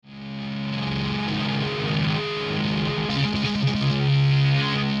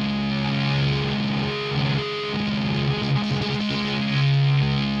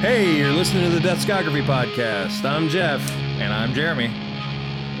Hey, you're listening to the Deathscography Podcast. I'm Jeff. And I'm Jeremy.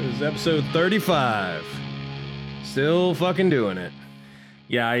 This is episode 35. Still fucking doing it.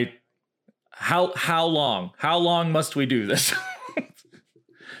 Yeah, how long? How long must we do this?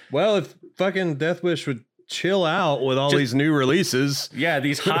 Well, if fucking Death Wish would chill out with all these new releases. Yeah,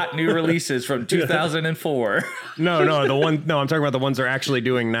 these hot new releases from 2004. No, I'm talking about the ones they're actually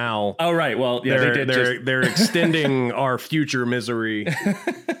doing now. Oh, right. Well, yeah, they're extending our future misery.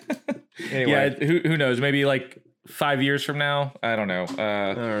 Anyway. Yeah, who knows? Maybe like 5 years from now. I don't know.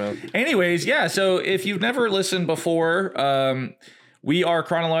 I don't know. Anyways, yeah. So if you've never listened before, we are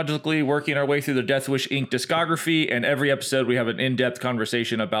chronologically working our way through the Death Wish Inc. discography, and every episode we have an in-depth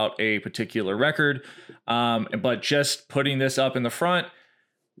conversation about a particular record. But just putting this up in the front,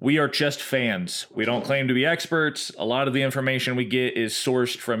 we are just fans. We don't claim to be experts. A lot of the information we get is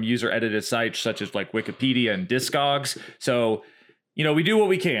sourced from user-edited sites such as like Wikipedia and Discogs. So, you know, we do what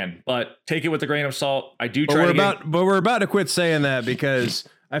we can, but take it with a grain of salt. I do try But we're about to quit saying that because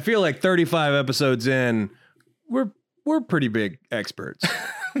I feel like 35 episodes in, we're pretty big experts.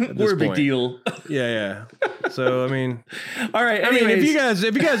 We're a big deal. Yeah. So, I mean, all right. I mean, if you guys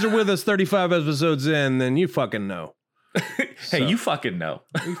are with us 35 episodes in, then you fucking know. Hey, you fucking know.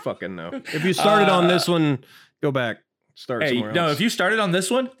 You fucking know. If you started on this one, go back. Start somewhere else. No, if you started on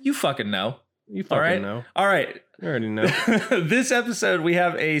this one, you fucking know. You fucking know. All right. I already know. This episode, we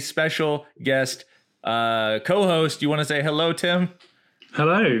have a special guest co-host. You want to say hello, Tim?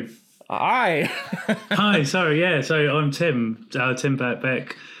 Hello. Hi. Hi. Sorry. Yeah. So I'm Tim. Tim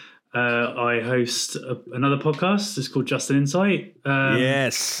Beck. I host another podcast. It's called Just an Insight.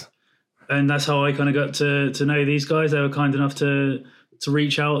 Yes. And that's how I kind of got to know these guys. They were kind enough to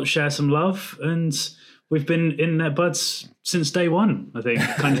reach out, share some love, and we've been in their buds since day one, I think.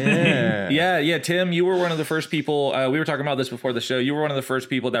 Yeah. Tim, you were one of the first people. We were talking about this before the show. You were one of the first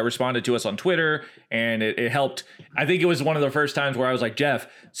people that responded to us on Twitter, and it helped. I think it was one of the first times where I was like, Jeff,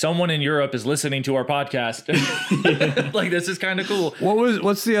 someone in Europe is listening to our podcast. Like, this is kind of cool.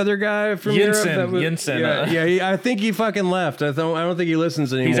 What's the other guy from Jensen. Yeah, I think he fucking left. I don't think he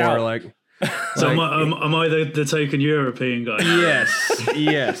listens anymore. He's out. So am I the token European guy? Yes.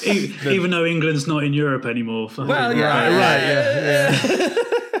 Even though England's not in Europe anymore. Well,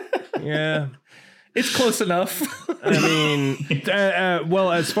 Yeah. It's close enough. I mean,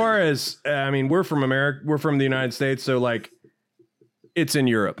 well, as far as we're from America, we're from the United States, so like, it's in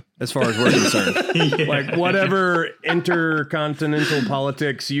Europe as far as we're concerned. Yeah. Like, whatever intercontinental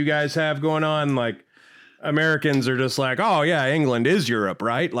politics you guys have going on, like, Americans are just like, oh yeah, England is Europe,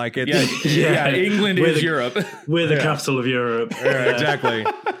 right? Like, it's England is Europe. We're the capital of Europe. Yeah,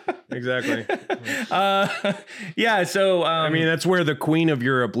 exactly. So I mean, that's where the Queen of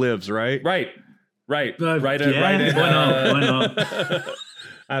Europe lives, right? Right. Why not?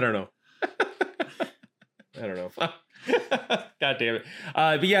 I don't know. God damn it.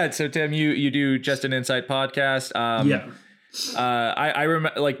 But yeah, so Tim, you do Just an Insight podcast. I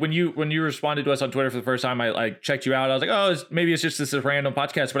remember, like, when you responded to us on Twitter for the first time, I checked you out. I was like, oh, maybe it's just this random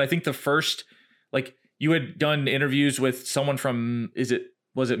podcast. But I think the first, like, you had done interviews with someone from,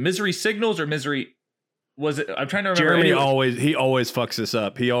 was it Misery Signals or Misery? Was it? I'm trying to remember. Jeremy always fucks this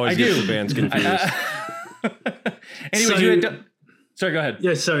up. He always gets the bands confused. Anyways, you had done, sorry, go ahead.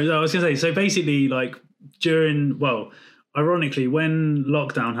 Yeah, sorry. I was going to say, so basically, like, ironically, when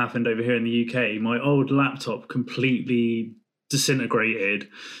lockdown happened over here in the UK, my old laptop completely disintegrated.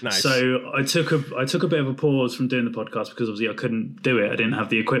 Nice. So I took a bit of a pause from doing the podcast because obviously I couldn't do it. I didn't have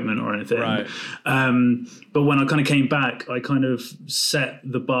the equipment or anything. Right. But when I kind of came back, I kind of set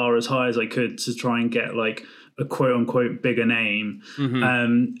the bar as high as I could to try and get like a quote unquote bigger name.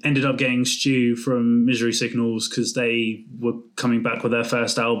 Mm-hmm. Ended up getting Stu from Misery Signals because they were coming back with their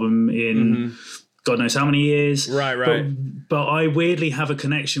first album in God knows how many years. Right. But I weirdly have a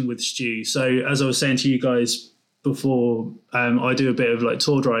connection with Stu. So as I was saying to you guys before, I do a bit of like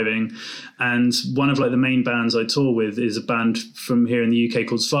tour driving, and one of like the main bands I tour with is a band from here in the UK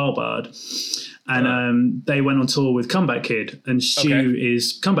called Svalbard. And they went on tour with Comeback Kid, and Stu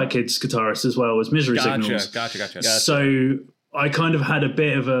is Comeback Kid's guitarist as well as Misery Signals. Gotcha. So I kind of had a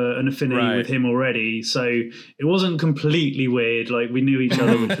bit of an affinity with him already. So it wasn't completely weird. Like, we knew each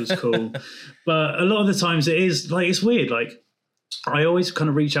other, which was cool. But a lot of the times it is like, it's weird. Like, I always kind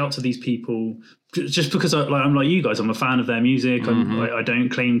of reach out to these people just because I'm like you guys. I'm a fan of their music. I don't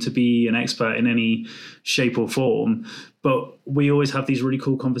claim to be an expert in any shape or form, but we always have these really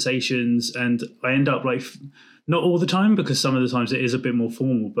cool conversations, and I end up like, not all the time, because some of the times it is a bit more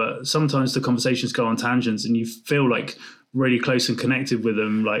formal, but sometimes the conversations go on tangents and you feel like really close and connected with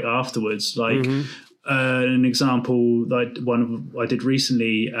them like afterwards. Like an example that I did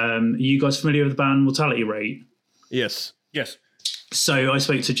recently. Are you guys familiar with the band Mortality Rate? Yes. So I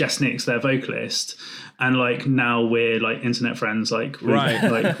spoke to Jess Nix, their vocalist, and like now we're like internet friends. Like we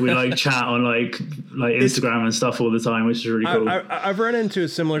like chat on like Instagram and stuff all the time, which is really cool. I've run into a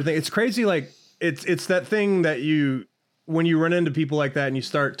similar thing. It's crazy. Like it's that thing that when you run into people like that and you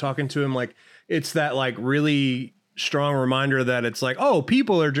start talking to them, like it's that like really strong reminder that it's like, oh,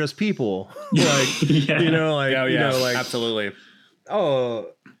 people are just people. Like, you know, like, you know, like absolutely. Oh,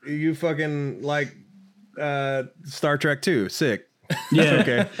 you fucking like Star Trek 2. Sick. Yeah.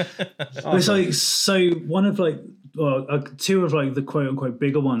 Okay. Awesome. It's like, so one of like, two of like the quote unquote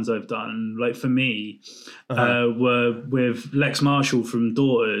bigger ones I've done, like for me, were with Lex Marshall from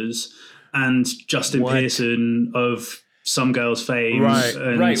Daughters and Justin Pearson of Some Girls fame. Right.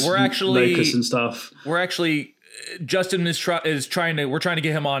 We're actually Locust and stuff. We're actually Justin is trying to. We're trying to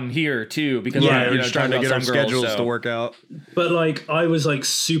get him on here too because we're just trying to get our schedules to work out. But like, I was like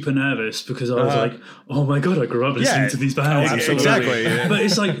super nervous because I was like, "Oh my god, I grew up listening to these bands." Exactly. But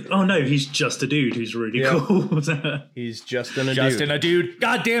it's like, oh no, he's just a dude who's really cool. He's Justin a dude.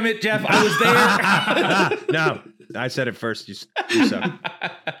 God damn it, Jeff! I was there. No, I said it first. You suck.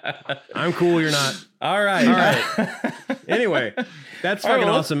 I'm cool. You're not. All right. Anyway. That's fucking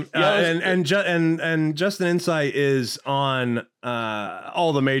awesome. And Justin Insight is on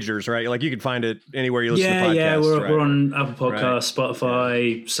all the majors, right? Like you can find it anywhere you listen to podcasts. Yeah, we're on Apple Podcasts,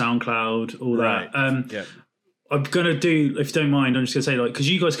 Spotify, SoundCloud, all that. I'm going to do, if you don't mind, I'm just going to say, like, because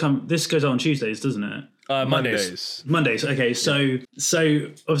you guys this goes out on Tuesdays, doesn't it? Mondays. Okay, so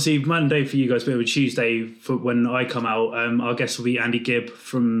obviously Monday for you guys, but Tuesday for when I come out, our guest will be Andy Gibb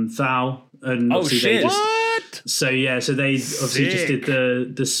from Thou. And shit. So they obviously just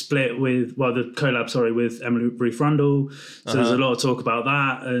did the split with the collab with Emily Ruth Rundle. So there's a lot of talk about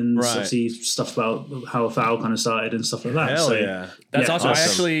that and obviously stuff about how Foul kind of started and stuff like that. Hell yeah. That's awesome. I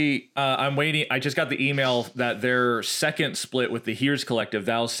actually I'm waiting. I just got the email that their second split with the Hears Collective,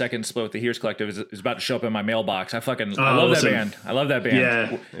 Val's second split with the Hears Collective is about to show up in my mailbox. I love that band. I love that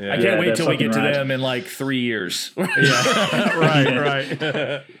band. Yeah. I can't wait till we get to them in like 3 years. Right.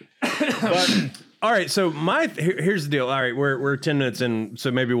 But, all right, so here's the deal. All right, we're 10 minutes in, so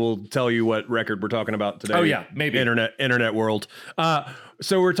maybe we'll tell you what record we're talking about today. Oh yeah, maybe internet world.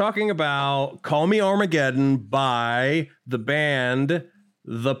 So we're talking about "Call Me Armageddon" by the band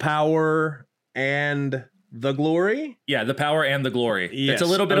The Power and the Glory. Yeah, The Power and the Glory. Yes. It's a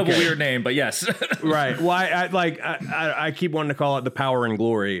little bit of a weird name, but yes. Right. Well, I keep wanting to call it The Power and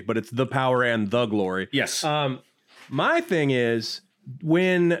Glory, but it's The Power and the Glory. Yes. My thing is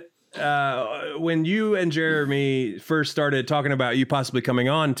when you and Jeremy first started talking about you possibly coming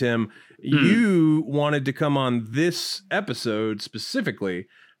on, Tim, you wanted to come on this episode specifically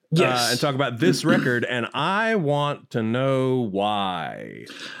and talk about this record, and I want to know why.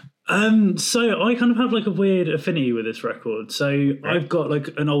 So I kind of have like a weird affinity with this record. So I've got like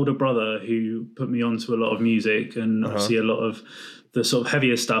an older brother who put me onto a lot of music and obviously a lot of the sort of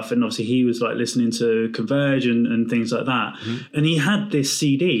heavier stuff, and obviously he was like listening to Converge and things like that. And he had this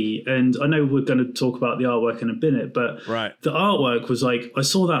CD, and I know we're going to talk about the artwork in a minute, but the artwork was like, I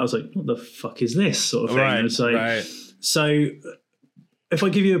saw that, I was like, what the fuck is this sort of thing? And it's like, so if I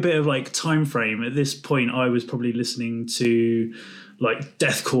give you a bit of like time frame, at this point I was probably listening to like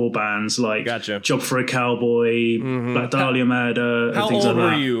deathcore bands like Job for a Cowboy, Black Dahlia Murder, and things like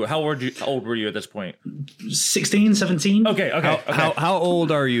that. How old were you at this point? 16, 17. Okay. How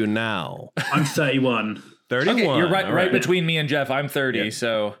old are you now? I'm 31. 31. Okay, you're right between me and Jeff. I'm 30,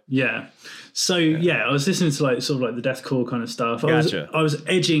 so yeah. So I was listening to like sort of like the deathcore kind of stuff. Gotcha. I was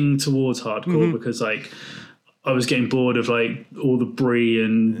edging towards hardcore because like I was getting bored of like all the brie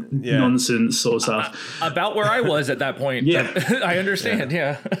and nonsense sort of stuff. About where I was at that point. I understand.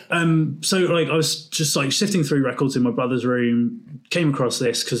 Yeah. So like I was just like sifting through records in my brother's room, came across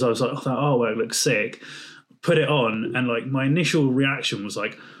this because I was like, oh, that artwork looks sick. Put it on, and like my initial reaction was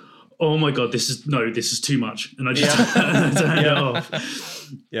like, oh my god, this is too much, and I just turned it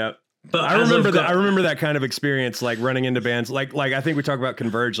off. Yeah. But I remember that kind of experience, like running into bands like I think we talked about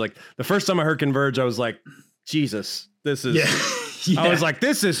Converge. Like the first time I heard Converge, I was like, Jesus, this is. I was like,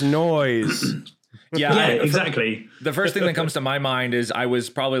 this is noise. Yeah, exactly. The first thing that comes to my mind is I was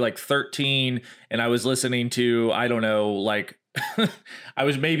probably like 13, and I was listening to, I don't know, like I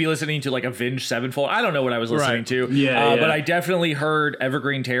was maybe listening to like Avenged Sevenfold. I don't know what I was listening to. But I definitely heard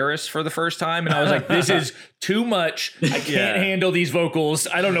Evergreen Terrace for the first time, and I was like, this is too much. I can't handle these vocals.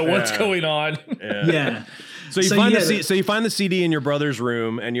 I don't know what's going on. So you find the CD in your brother's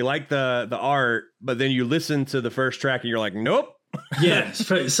room, and you like the art, but then you listen to the first track, and you're like, nope, Yeah,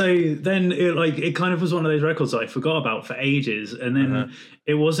 so then it kind of was one of those records that I forgot about for ages, and then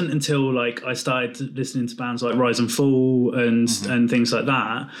it wasn't until like I started listening to bands like Rise and Fall and things like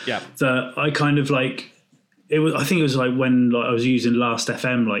that that I kind of like it was. I think it was like when like I was using Last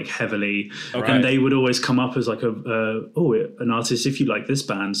FM like heavily, and they would always come up as like an artist if you like this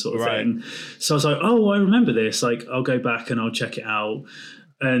band sort of thing. So I was like, oh, I remember this. Like I'll go back and I'll check it out,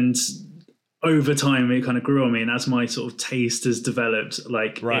 and over time it kind of grew on me, and as my sort of taste has developed,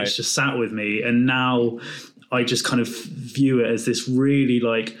 like it's just sat with me, and now I just kind of view it as this really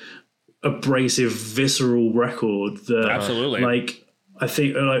like abrasive, visceral record that absolutely like I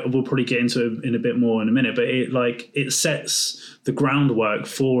think like we'll probably get into it in a bit more in a minute, but it sets the groundwork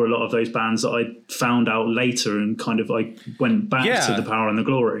for a lot of those bands that I found out later and kind of like went back to the Power and the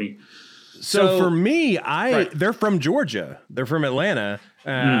Glory. So for me, they're from Georgia. They're from Atlanta.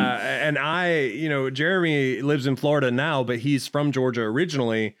 And Jeremy lives in Florida now, but he's from Georgia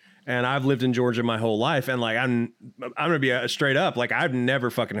originally. And I've lived in Georgia my whole life. And like, I'm going to be straight up. Like, I've never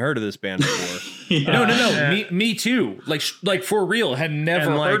fucking heard of this band before. No. Me too. Like for real, had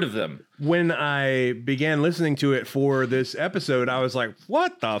never heard of them. When I began listening to it for this episode, I was like,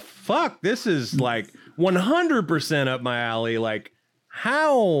 what the fuck? This is like 100% up my alley. Like,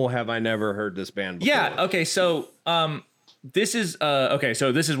 how have I never heard this band before? Yeah. Okay. So, this is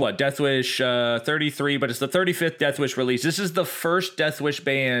what Deathwish 33, but it's the 35th Deathwish release. This is the first Deathwish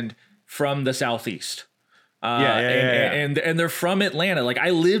band from the Southeast. And they're from Atlanta. Like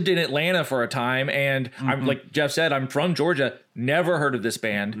I lived in Atlanta for a time, and I'm like Jeff said, I'm from Georgia. Never heard of this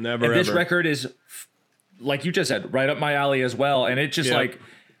band. Never. This record is, like you just said, right up my alley as well. And it's just like,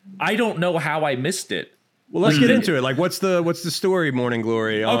 I don't know how I missed it. Well, let's get into it. Like, what's the story, Morning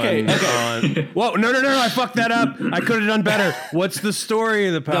Glory? Okay. Whoa, no, I fucked that up. I could have done better. What's the story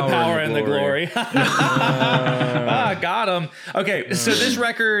of the Power and the Glory? Got him. Okay, so this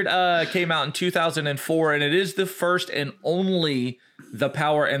record came out in 2004, and it is the first and only The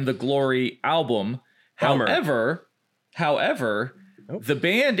Power and the Glory album. However, the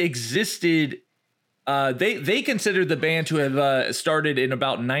band existed. They considered the band to have started in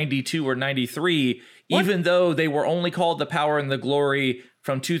about 92 or 93. Even though they were only called The Power and the Glory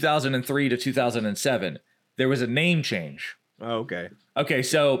from 2003 to 2007. There was a name change. Oh, okay. Okay,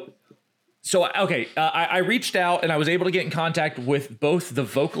 I reached out and I was able to get in contact with both the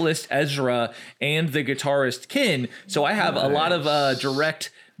vocalist Ezra and the guitarist Kin. So I have a lot of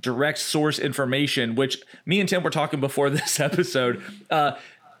direct source information, which me and Tim were talking before this episode.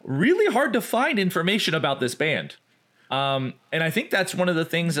 Really hard to find information about this band. And I think that's one of the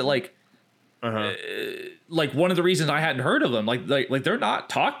things that like one of the reasons I hadn't heard of them, like they're not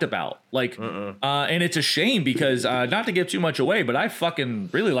talked about, and it's a shame because not to give too much away, but I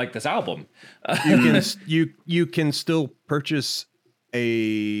fucking really like this album. You can still purchase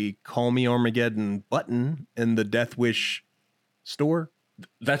a Call Me Armageddon button in the Deathwish store.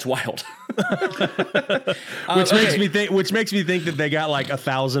 That's wild. Which makes me think that they got like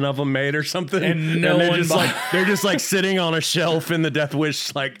 1,000 of them made or something, and they're just like sitting on a shelf in the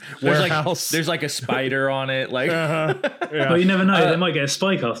Deathwish warehouse. There's like a spider on it, like. Well, you never know. They might get a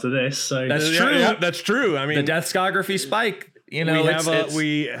spike after this. So that's true. Yeah, that's true. I mean, the Deathscography spike. You know,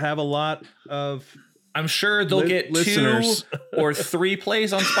 we have a lot of. I'm sure they'll get listeners. 2 or 3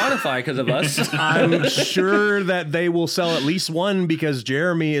 plays on Spotify because of us. I'm sure that they will sell at least one because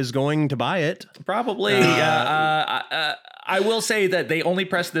Jeremy is going to buy it. Probably. I will say that they only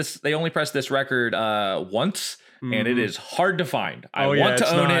pressed this record once, and it is hard to find. I want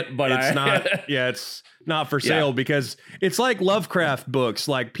to own it, but it's not. Yeah, it's not for sale because it's like Lovecraft books.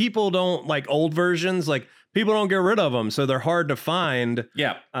 Like people don't like old versions. Like. People don't get rid of them, so they're hard to find.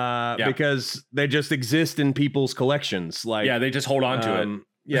 Because they just exist in people's collections. Like, they just hold on to it.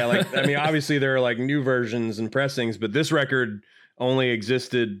 Yeah, like I mean, obviously there are like new versions and pressings, but this record only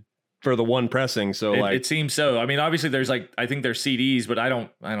existed for the one pressing. So it seems so. I mean, obviously there's I think there's CDs, but I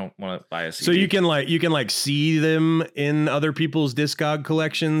don't want to buy a CD. So you can see them in other people's Discog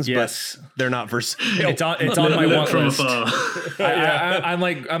collections, but they're not for sale. It's on my want list. Afar.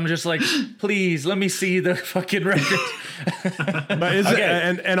 I'm just like, please let me see the fucking record. But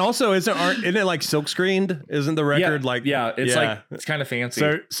and also isn't it like silk screened? Isn't the record it's kind of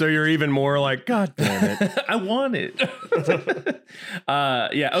fancy. So you're even more like, God damn it. I want it.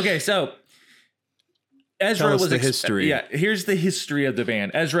 Okay, so Ezra was the history. Here's the history of the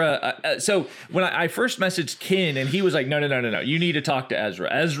band. Ezra. So when I first messaged Kin, and he was like, no, you need to talk to Ezra.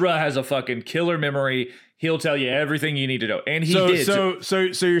 Ezra has a fucking killer memory. He'll tell you everything you need to know, and he did. So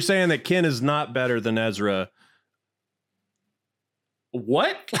you're saying that Kin is not better than Ezra?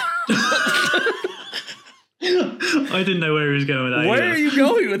 What? I didn't know where he was going with that. Where are you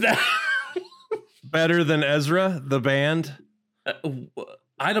going with that? Better than Ezra, the band?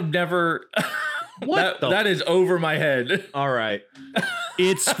 I'd have never. What? That is over my head. All right.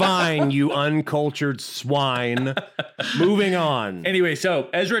 It's fine, you uncultured swine. Moving on. Anyway, so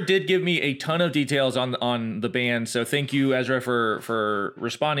Ezra did give me a ton of details on the band. So thank you, Ezra, for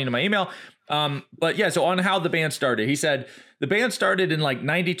responding to my email. But yeah, so on how the band started, he said the band started in like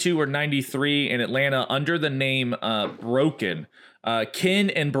 92 or 93 in Atlanta under the name Broken.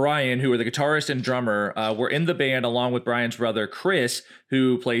 Ken and Brian, who are the guitarist and drummer, were in the band along with Brian's brother Chris,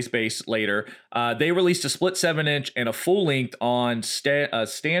 who plays bass later. They released a split 7-inch and a full length on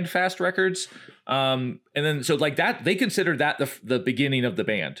Standfast Records. And then so like that, they considered that the beginning of the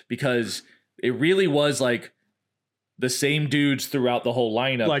band because it really was like the same dudes throughout the whole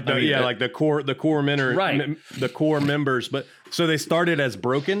lineup. Like like the core members. But so they started as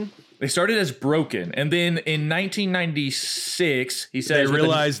Broken. They started as Broken, and then in 1996, he says they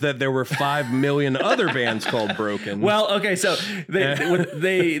realized that there were 5 million other bands called Broken. Well, okay, so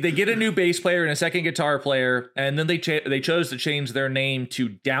they get a new bass player and a second guitar player, and then they chose to change their name to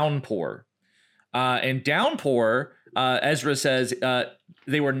Downpour. And Downpour, Ezra says,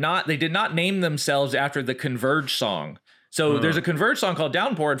 they did not name themselves after the Converge song. So there's a Converge song called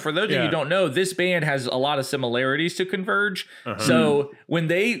Downpour, and for those of you who don't know, this band has a lot of similarities to Converge. So when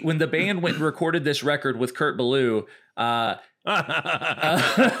the band went and recorded this record with Kurt Ballou,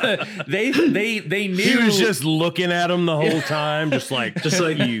 they knew he was just looking at him the whole time, just like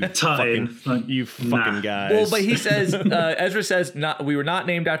you fucking guys. Well, but he says Ezra says we were not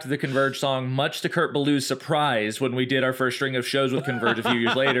named after the Converge song, much to Kurt Ballou's surprise when we did our first string of shows with Converge a few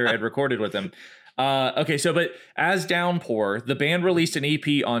years later and recorded with him. Okay, so but as Downpour, the band released an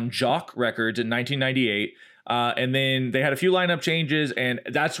EP on Jock Records in 1998. And then they had a few lineup changes, and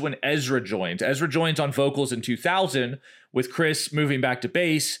that's when Ezra joins. Ezra joins on vocals in 2000 with Chris moving back to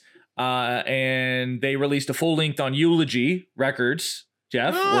bass. And they released a full length on Eulogy Records.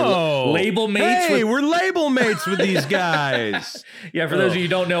 Jeff, we're label mates. We're label mates with these guys. Yeah, for those of you who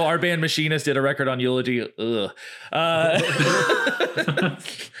don't know, our band Machinist did a record on Eulogy.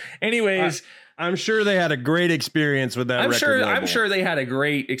 Anyways. I'm sure they had a great experience with that record label. I'm sure they had a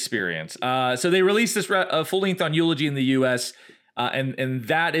great experience. So they released this full length on Eulogy in the U.S. And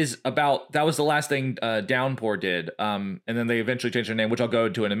that was the last thing Downpour did. And then they eventually changed their name, which I'll go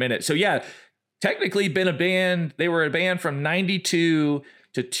into in a minute. So yeah, technically they were a band from 92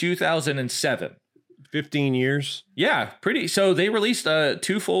 to 2007. 15 years. Yeah, pretty. So they released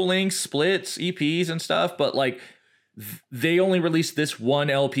 2 full lengths, splits, EPs and stuff, but like they only released this one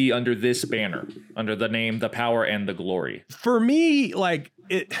LP under this banner, under the name The Power and the Glory. For me, like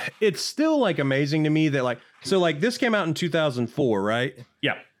it's still like amazing to me that like this came out in 2004, right?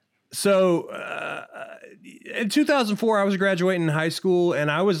 Yeah. So in 2004, I was graduating high school,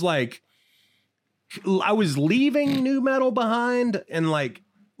 and I was leaving nu metal behind and like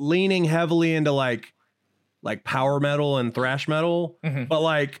leaning heavily into like power metal and thrash metal, but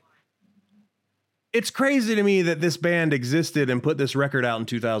like. It's crazy to me that this band existed and put this record out in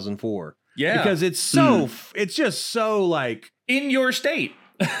 2004. Yeah. Because it's just so like in your state.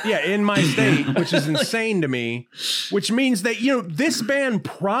 Yeah, in my state, which is insane to me, which means that, this band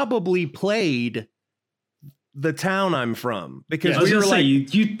probably played the town I'm from, because you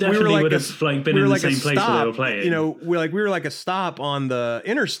definitely would have been in the same place where they were playing. We were like a stop on the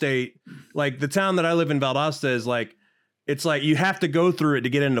interstate. Like the town that I live in, Valdosta, is like, it's like you have to go through it to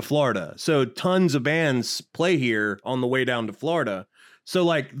get into Florida. So tons of bands play here on the way down to Florida. So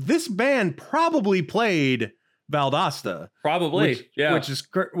like this band probably played Valdosta. Probably. Which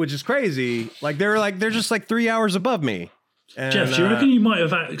is crazy. Like they're just like 3 hours above me. And, Jeff, do you reckon you might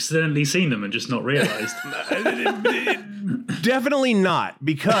have accidentally seen them and just not realized? Definitely not,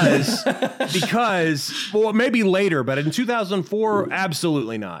 because well, maybe later, but in 2004,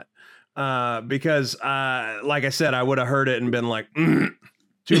 absolutely not. Because like I said, I would have heard it and been like, too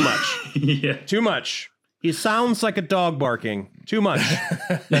much. Yeah. Too much. He sounds like a dog barking. Too much.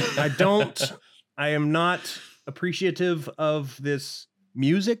 I am not appreciative of this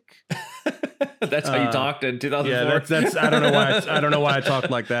music. That's how you talked in 2004. Yeah, that's I don't know why I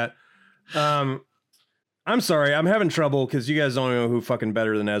talked like that. I'm sorry, I'm having trouble because you guys don't know who fucking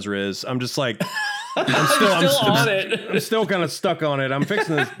Better Than Ezra is. I'm just like, I'm still kind of stuck on it. I'm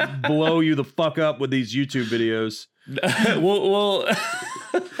fixing to blow you the fuck up with these YouTube videos. We'll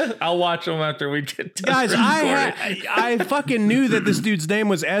I'll watch them after we get done. Guys, I fucking knew that this dude's name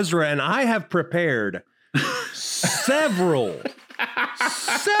was Ezra, and I have prepared several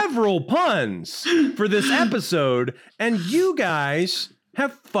puns for this episode, and you guys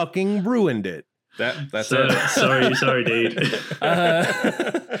have fucking ruined it. That's it. Sorry, dude.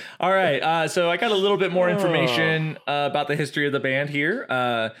 All right. So I got a little bit more information about the history of the band here.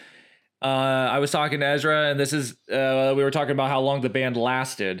 I was talking to Ezra, and this is we were talking about how long the band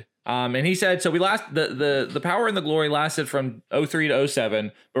lasted. And he said, so we the Power and the Glory lasted from 03 to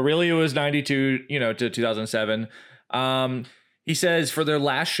 07, but really it was 92, to 2007. He says for their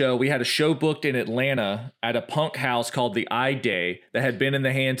last show, we had a show booked in Atlanta at a punk house called the I Day that had been in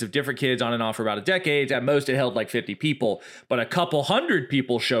the hands of different kids on and off for about a decade. At most, it held like 50 people, but a couple hundred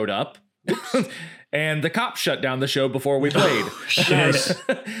people showed up. And the cops shut down the show before we played.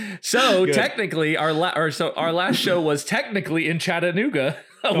 So good. Technically, our last show was technically in Chattanooga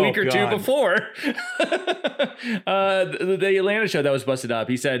a week or two before the Atlanta show that was busted up.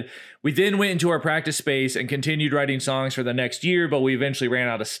 He said, we then went into our practice space and continued writing songs for the next year, but we eventually ran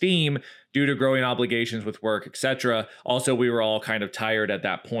out of steam due to growing obligations with work, etc. Also, we were all kind of tired at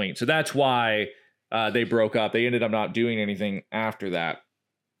that point. So that's why they broke up. They ended up not doing anything after that.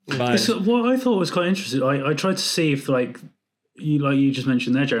 But what I thought was quite interesting, I tried to see if you just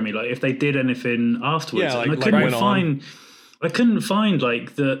mentioned there, Jeremy, like if they did anything afterwards. Yeah, and I couldn't find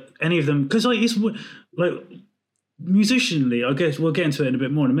like any of them, because it's like musicianly, I guess we'll get into it in a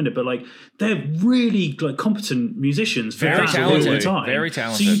bit more in a minute, but like they're really like competent musicians, very talented all the time. Very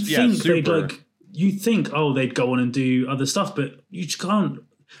talented. So you'd think they'd go on and do other stuff, but you just can't.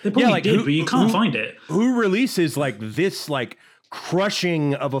 They probably did, but you can't find it. Who releases like this like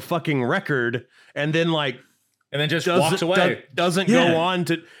crushing of a fucking record and then just walks away, doesn't go on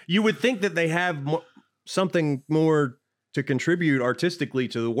to? You would think that they have something more to contribute artistically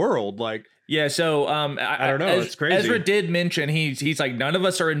to the world, like so I don't know, it's crazy. Ezra did mention he's like, none of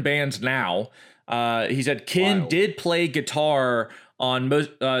us are in bands now. He said Ken did play guitar on most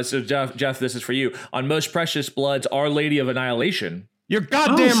so Jeff, this is for you, on Most Precious Blood's Our Lady of Annihilation. You're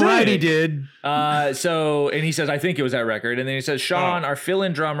goddamn right he did. And he says, I think it was that record. And then he says, Sean, our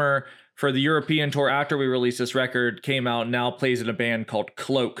fill-in drummer for the European tour after we released this record, came out and now plays in a band called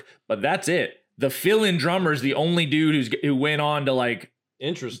Cloak. But that's it. The fill-in drummer is the only dude who went on to like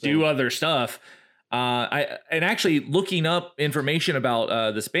do other stuff. And actually looking up information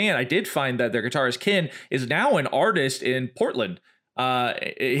about this band, I did find that their guitarist Ken is now an artist in Portland.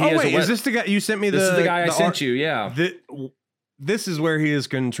 Is this the guy you sent me? This is the guy I sent you. Yeah. This is where he is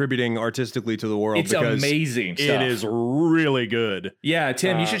contributing artistically to the world. It's amazing stuff. It is really good. Yeah,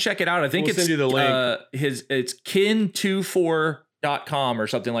 Tim, you should check it out. I think it's send you the link. It's kin24.com or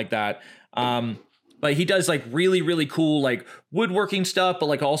something like that. But he does like really, really cool like woodworking stuff, but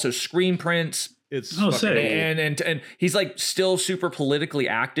like also screen prints. It's sick. And he's like still super politically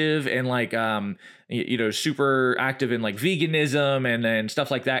active and like super active in like veganism and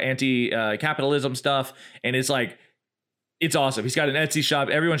stuff like that, anti-capitalism stuff. And it's like, it's awesome. He's got an Etsy shop.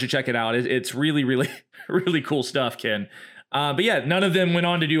 Everyone should check it out. It's really, really, really cool stuff, Ken. But yeah, none of them went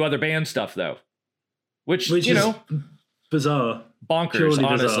on to do other band stuff though, which is bizarre, bonkers, purely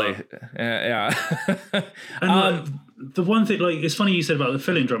honestly. Bizarre. Yeah. And the one thing, like, it's funny you said about the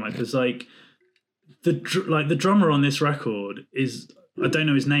fill-in drummer, because like the drummer on this record is, I don't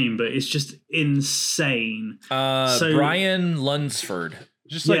know his name, but it's just insane. Brian Lunsford,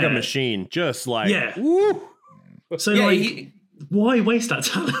 just like a machine, just like woo. So why waste that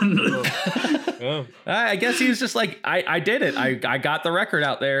talent? I guess he was just like, I did it. I got the record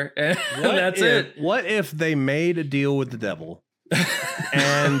out there, and that's it. What if they made a deal with the devil?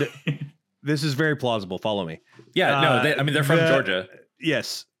 And this is very plausible. Follow me. Yeah, they're from Georgia.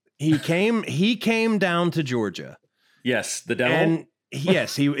 Yes, he came down to Georgia. Yes, the devil. And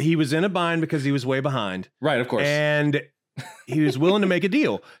yes, he was in a bind because he was way behind. Right, of course. And he was willing to make a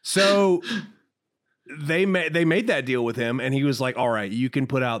deal. So they made that deal with him, and he was like, all right, you can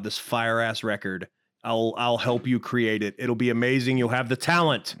put out this fire ass record. I'll help you create it. It'll be amazing. You'll have the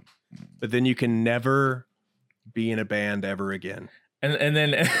talent, but then you can never be in a band ever again. And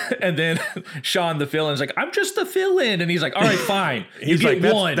then Sean, the fill-in, is like, I'm just the fill-in. And he's like, all right, fine. He's like,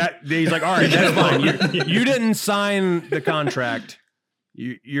 one. He's like, all right, that's fine. You didn't sign the contract.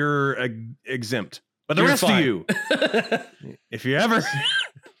 You're exempt. But the rest of you, if you ever...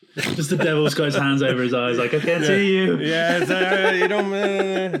 Just the devil's got his hands over his eyes, like, I can't see you. Yeah, you don't.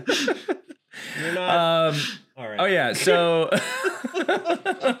 You're not. All right. Oh yeah, so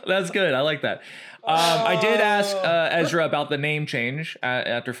that's good. I like that. I did ask Ezra about the name change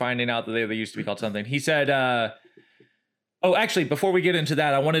after finding out that they used to be called something. He said, actually, before we get into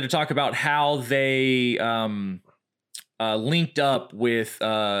that, I wanted to talk about how they linked up with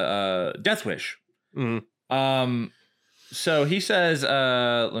Death Wish. Mm-hmm. So he says,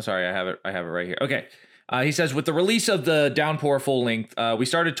 sorry, I have it right here. Okay. He says, with the release of the Downpour full length, we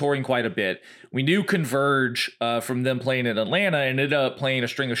started touring quite a bit. We knew Converge from them playing in Atlanta and ended up playing a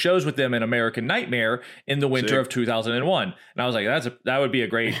string of shows with them in American Nightmare in the winter of 2001. And I was like, that would be a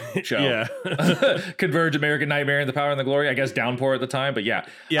great show. Yeah. Converge, American Nightmare, and The Power and the Glory. I guess Downpour at the time, but yeah.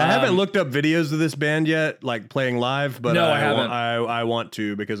 Yeah, I haven't looked up videos of this band yet, like playing live, but no, I haven't. I want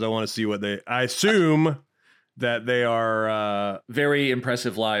to, because I want to see what I assume that they are very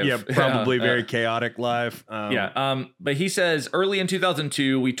impressive live. Yeah, probably very chaotic live. But he says early in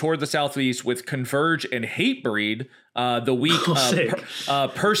 2002, we toured the Southeast with Converge and Hatebreed. The week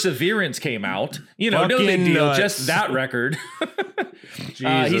Perseverance came out. No big deal, nuts. Just that record.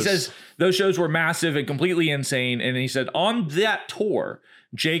 He says those shows were massive and completely insane. And he said on that tour,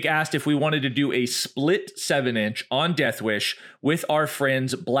 Jake asked if we wanted to do a split 7-inch on Deathwish with our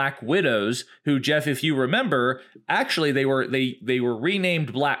friends Black Widows, who, Jeff, if you remember, actually they were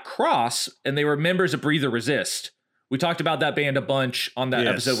renamed Black Cross, and they were members of Breathe or Resist. We talked about that band a bunch on that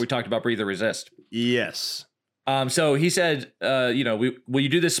episode. We talked about Breathe or Resist. Yes. So he said, will you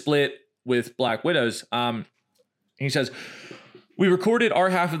do this split with Black Widows? He says, we recorded our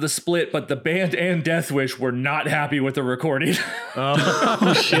half of the split, but the band and Deathwish were not happy with the recording.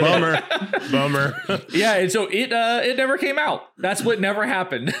 Oh, shit. Bummer. Yeah, and so it never came out. That split never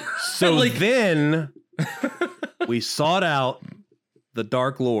happened. So then we sought out the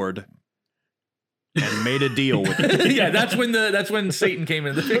Dark Lord and made a deal with him. Yeah, that's when Satan came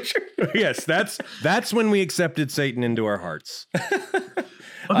into the picture. Yes, that's when we accepted Satan into our hearts.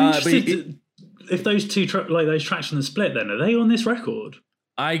 I'm interested if those two those tracks in the split, then are they on this record?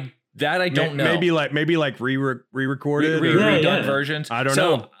 I don't know. Maybe like re-recorded, redone versions. I don't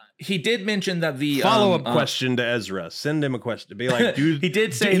know. He did mention that the follow-up question to Ezra. Send him a question. Be like, he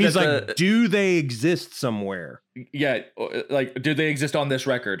did say do they exist somewhere? Yeah, like, do they exist on this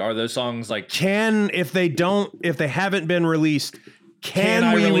record? Are those songs like if they haven't been released,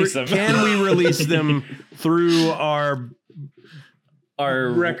 can we release them? Can we release them through our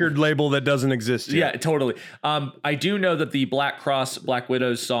record label that doesn't exist yet? Yeah, totally. I do know that the Black Cross, Black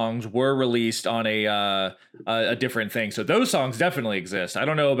Widows songs were released on a different thing. So those songs definitely exist. I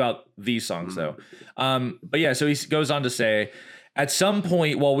don't know about these songs though. But yeah, so he goes on to say, at some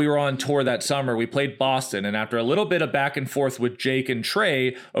point while we were on tour that summer, we played Boston, and after a little bit of back and forth with Jake and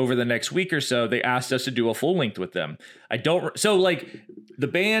Trey over the next week or so, they asked us to do a full length with them. The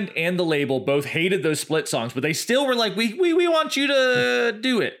band and the label both hated those split songs, but they still were like, we want you to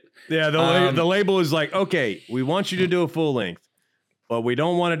do it. Yeah, the label is like, okay, we want you to do a full length, but we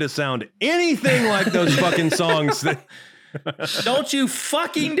don't want it to sound anything like those fucking songs. Don't you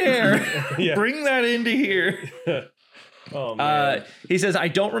fucking dare bring that into here. Oh, man. He says, I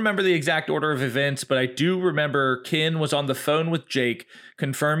don't remember the exact order of events, but I do remember Ken was on the phone with Jake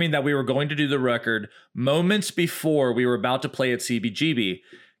confirming that we were going to do the record moments before we were about to play at CBGB.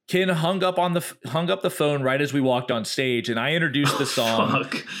 Ken hung up the phone right as we walked on stage, and I introduced the song.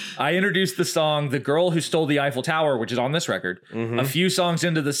 The Girl Who Stole the Eiffel Tower, which is on this record, a few songs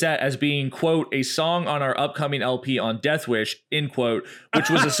into the set as being, quote, a song on our upcoming LP on Deathwish, end quote, which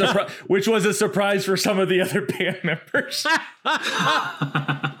was a surprise for some of the other band members.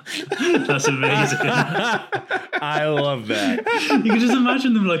 That's amazing. I love that. You can just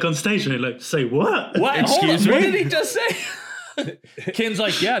imagine them like on stage and they're like, say what? What? Excuse me? What did he just say? Ken's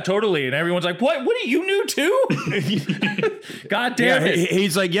like, yeah, totally. And everyone's like, what? What, you knew too? God damn it.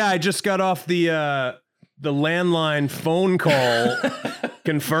 He's like, yeah, I just got off the landline phone call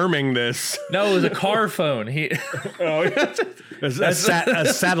confirming this. No, it was a car phone. A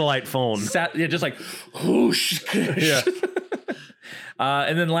satellite phone. Just like, whoosh. Yeah.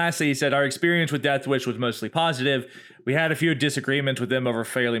 And then lastly, he said, our experience with Deathwish was mostly positive. We had a few disagreements with them over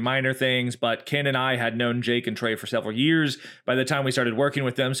fairly minor things, but Ken and I had known Jake and Trey for several years by the time we started working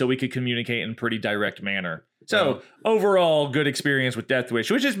with them, so we could communicate in a pretty direct manner. So overall, good experience with Deathwish,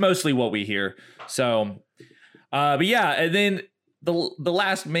 which is mostly what we hear. So, but yeah, and then the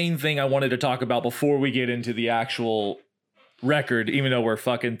last main thing I wanted to talk about before we get into the actual record, even though we're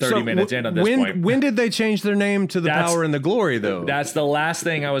fucking 30 minutes in at this point. When did they change their name to The Power and the Glory, though? That's the last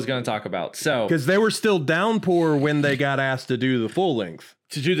thing I was going to talk about. So, because they were still Downpour when they got asked to do the full length.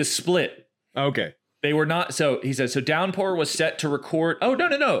 To do the split. Okay. They were not. So he says, so Downpour was set to record. Oh,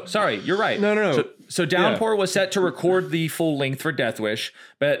 no. Sorry, you're right. No. So Downpour was set to record the full length for Deathwish,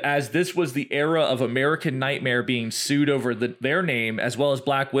 but as this was the era of American Nightmare being sued over their name, as well as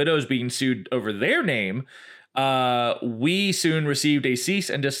Black Widows being sued over their name, we soon received a cease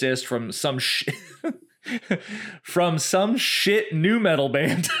and desist from some shit new metal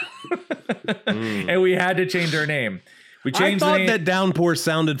band, and we had to change our name. We changed. I thought that Downpour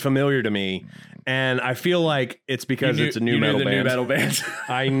sounded familiar to me, And I feel like it's because it's a new metal band. New metal band.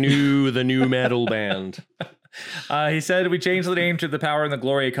 I knew the new metal band. He said we changed the name to The Power and the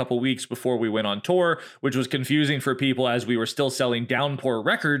Glory a couple weeks before we went on tour, which was confusing for people as we were still selling Downpour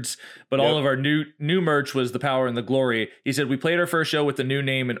records, but all of our new merch was The Power and the Glory. He said we played our first show with the new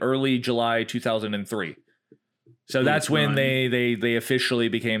name in early July 2003. So that's when they officially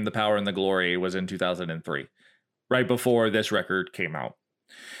became The Power and the Glory, was in 2003, right before this record came out.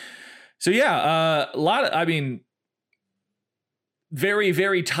 So yeah, very,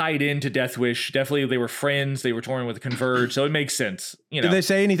 very tied into Deathwish. Definitely, they were friends. They were touring with Converge, so it makes sense. You know. Did they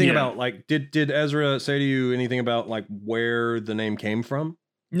say anything about like? Did Ezra say to you anything about like where the name came from?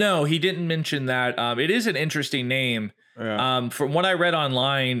 No, he didn't mention that. It is an interesting name. Yeah. From what I read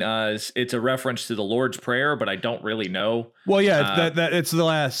online, it's a reference to the Lord's Prayer, but I don't really know. Well, yeah, that it's the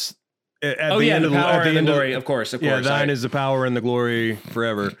last. At the end of the power and the glory, of course. Yeah, thine is the power and the glory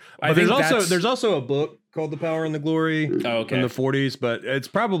forever. But there's also a book called The Power and the Glory in the 40s, but it's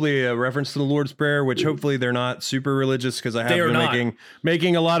probably a reference to the Lord's Prayer, which hopefully they're not super religious, because I have been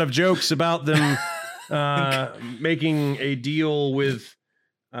making a lot of jokes about them making a deal with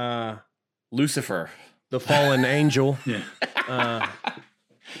Lucifer, the fallen angel. Yeah.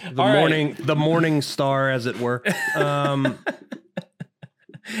 The morning star, as it were.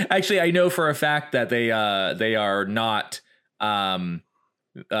 Actually, I know for a fact that they are not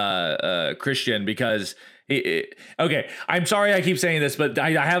Christian, because okay, I'm sorry I keep saying this, but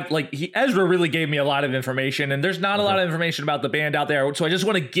I have Ezra really gave me a lot of information, and there's not a lot of information about the band out there, so I just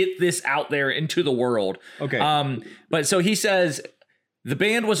want to get this out there into the world. Okay. But so he says the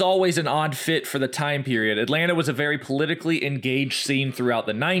band was always an odd fit for the time period. Atlanta was a very politically engaged scene throughout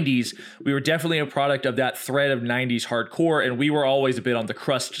the 90s. We were definitely a product of that thread of 90s hardcore, and we were always a bit on the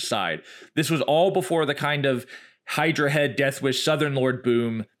crust side. This was all before the kind of Hydra Head, Deathwish, Southern Lord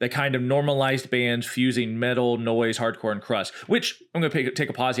boom that kind of normalized bands fusing metal, noise, hardcore, and crust, which I'm going to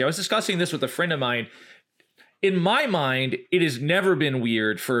take a pause here. I was discussing this with a friend of mine. In my mind, it has never been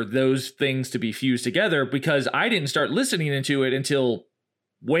weird for those things to be fused together, because I didn't start listening into it until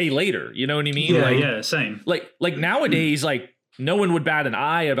way later. You know what I mean? Yeah, same. Like nowadays, no one would bat an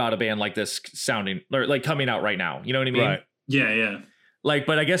eye about a band like this sounding or coming out right now. You know what I mean? Right. Yeah.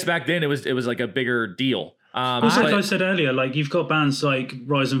 But I guess back then it was like a bigger deal. Like I said earlier, you've got bands like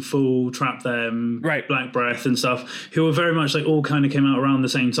Rise and Fall, Trap Them, right, Black Breath and stuff, who are very much all kind of came out around the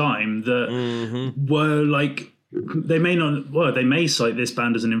same time, that were they may cite this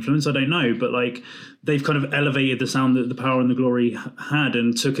band as an influence, I don't know, but they've kind of elevated the sound that The Power and the Glory had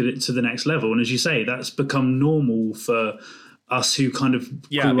and took it to the next level. And as you say, that's become normal for us who kind of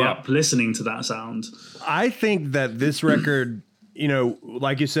grew up listening to that sound. I think that this record,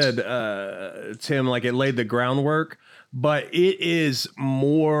 like you said, Tim, it laid the groundwork, but it is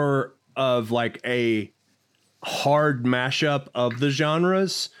more of a hard mashup of the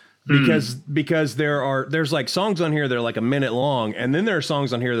genres. Because there's songs on here that are a minute long, and then there are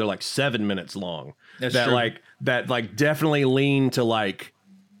songs on here that are 7 minutes long. That's true. that definitely lean to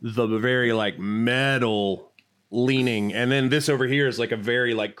the very metal leaning, and then this over here is a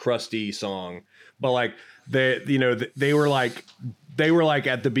very crusty song. But they were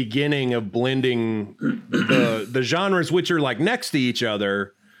at the beginning of blending the genres, which are next to each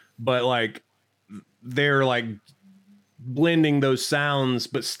other, but they're blending those sounds,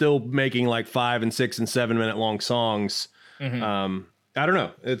 but still making 5 and 6 and 7 minute long songs. I don't know.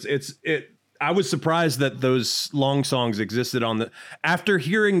 I was surprised that those long songs existed after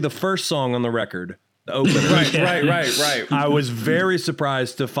hearing the first song on the record, the opener. Right. I was very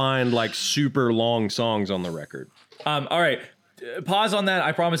surprised to find super long songs on the record. All right. Pause on that.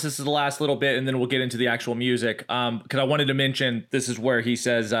 I promise this is the last little bit, and then we'll get into the actual music. Because I wanted to mention, this is where he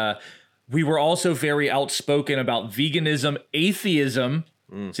says, we were also very outspoken about veganism, atheism.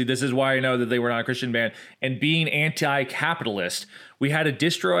 See, this is why I know that they were not a Christian band, and being anti-capitalist. We had a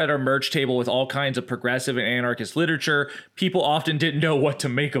distro at our merch table with all kinds of progressive and anarchist literature. People often didn't know what to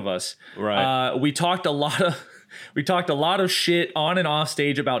make of us. Right. We talked a lot of shit on and off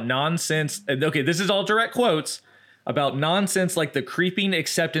stage about nonsense. And okay, this is all direct quotes. About nonsense like the creeping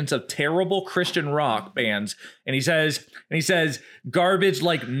acceptance of terrible Christian rock bands, and he says garbage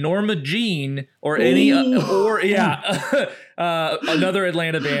like Norma Jean or any another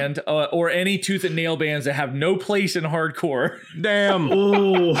Atlanta band or any Tooth and Nail bands that have no place in hardcore. Damn.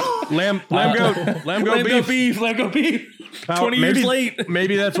 Lamb goat beef. 20 years late.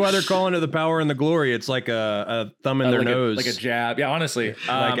 Maybe that's why they're calling it The Power and the Glory. It's like a thumb in their nose, like a jab. Yeah, honestly,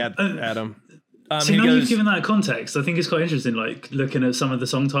 Adam. Now you've given that context, I think it's quite interesting, looking at some of the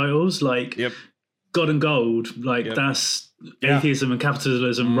song titles, Yep. God and Gold, like that's atheism and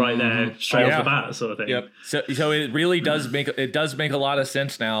capitalism right there, straight off the bat, sort of thing. Yep. So it really does make a lot of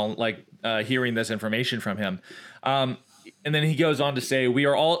sense now, like hearing this information from him. And then he goes on to say, we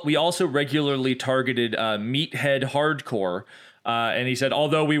also regularly targeted meathead hardcore. And he said,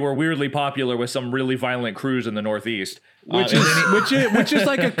 although we were weirdly popular with some really violent crews in the Northeast, which is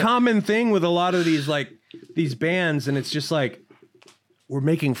like a common thing with a lot of these bands, and it's just like, we're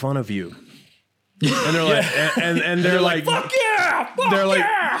making fun of you. And they're like, and they're like, fuck yeah!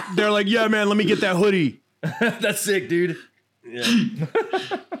 They're like, yeah, man, let me get that hoodie. That's sick, dude. Yeah.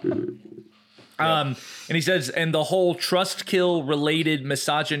 And he says, and the whole trust kill related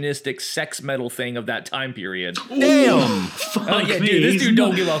misogynistic sex metal thing of that time period. Damn. Fuck yeah, me. dude, this dude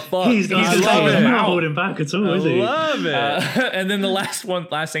don't give a fuck. He's not holding back at all, is he? Love it. And then the last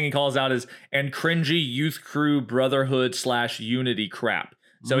thing he calls out is, and cringy youth crew brotherhood / unity crap.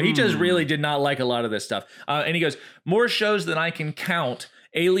 So he just really did not like a lot of this stuff. And he goes, more shows than I can count,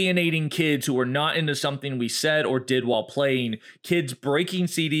 alienating kids who were not into something we said or did while playing, kids breaking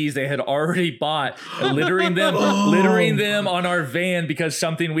CDs they had already bought, and littering them on our van because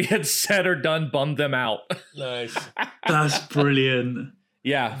something we had said or done bummed them out. Nice. That's brilliant.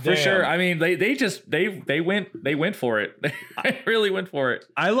 Yeah, for sure. I mean, they went for it. They really went for it.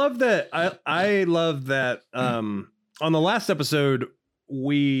 I love that. I love that. On the last episode,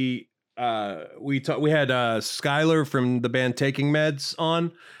 we had Skylar from the band Taking Meds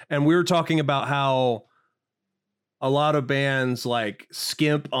on, and we were talking about how a lot of bands like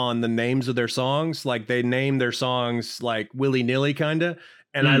skimp on the names of their songs, like they name their songs like willy-nilly kind of.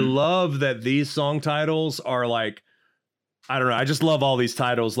 And I love that these song titles are like, I don't know, I just love all these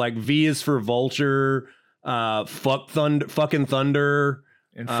titles. Like V is for Vulture, fucking Thunder,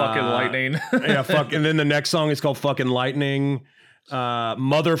 and fucking Lightning. Yeah, fuck. And then the next song is called Fucking Lightning.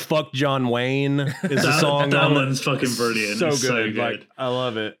 Motherfuck John Wayne is the song. That one's fucking brilliant. So good. So good. Like, I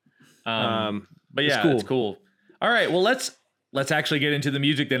love it. But yeah, it's cool. All right, well let's actually get into the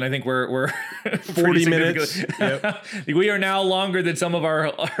music then. I think we're 40 minutes. Yep. We are now longer than some of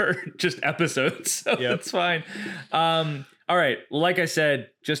our just episodes, so that's fine. All right, like I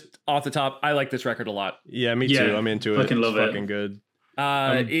said, just off the top, I like this record a lot. Yeah, me too. I'm into it. Fucking love it. Fucking good.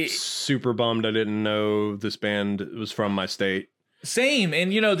 I'm super bummed I didn't know this band was from my state. Same.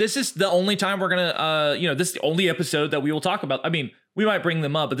 And, this is the only time we're going to, this is the only episode that we will talk about. I mean, we might bring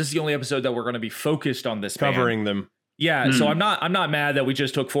them up, but this is the only episode that we're going to be focused on this covering band. them. Yeah. So I'm not mad that we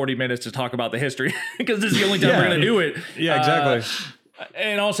just took 40 minutes to talk about the history because this is the only time we're going to do it. Yeah, exactly.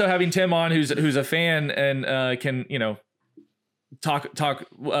 And also having Tim on who's a fan and can, talk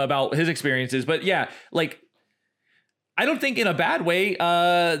about his experiences. But yeah, like, I don't think in a bad way,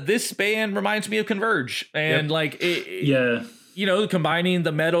 this band reminds me of Converge and combining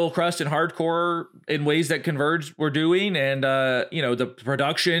the metal crust and hardcore in ways that Converge were doing. And, the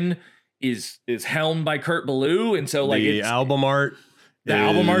production is helmed by Kurt Ballou. And so like the album art,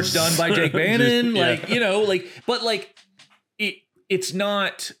 album art's done by Jake Bannon, it's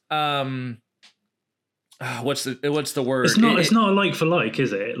not, what's the word? It's not a like for like,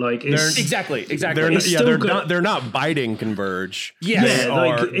 is it? Like it's exactly. They're not biting Converge. Yes.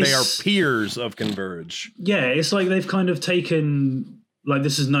 They are peers of Converge. Yeah, it's like they've kind of taken, like,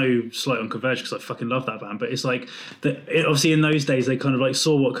 this is no slight on Converge because I fucking love that band, but it's like obviously in those days they kind of like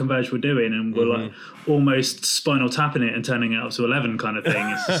saw what Converge were doing and were like almost Spinal Tapping it and turning it up to 11 kind of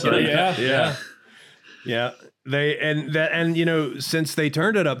thing. It's like, yeah. They since they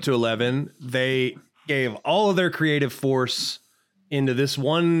turned it up to 11, they gave all of their creative force into this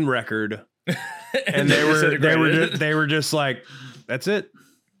one record, and they were just like, that's it,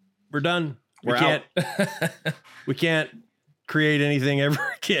 we're done. We can't create anything ever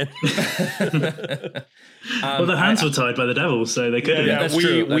again. Well, their hands were tied by the devil, so they couldn't. Yeah,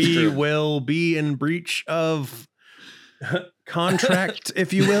 we will be in breach of contract,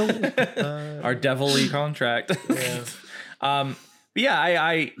 if you will, our devilly contract. But yeah,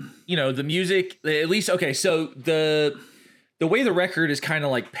 I the music, at least, okay, so the way the record is kind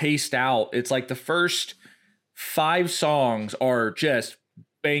of like paced out, it's like the first 5 songs are just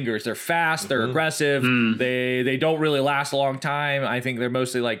bangers. They're fast, they're aggressive, they don't really last a long time. I think they're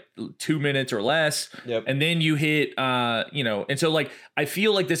mostly like 2 minutes or less. Yep. And then you hit and so like I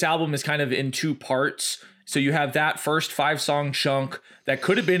feel like this album is kind of in 2 parts. So you have that first 5-song chunk that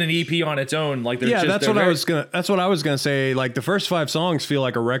could have been an EP on its own. Like, that's what I was gonna say. Like the first 5 songs feel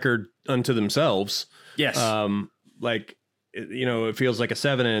like a record unto themselves. Yes. It feels like a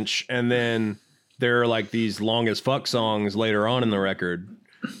 7-inch, and then there are like these long as fuck songs later on in the record.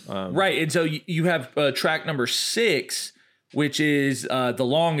 Right. And so you have track number 6, which is the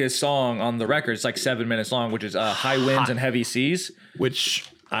longest song on the record. It's like 7 minutes long, which is High Winds and Heavy Seas. Which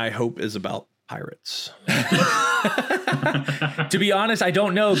I hope is about pirates. To be honest, I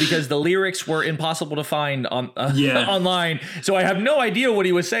don't know because the lyrics were impossible to find on online. So I have no idea what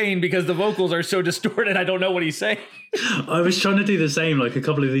he was saying because the vocals are so distorted. I don't know what he's saying. I was trying to do the same. Like a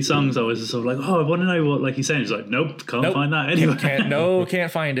couple of these songs, I was sort of like, I want to know what like he's saying. It's like, nope, can't find that anyway.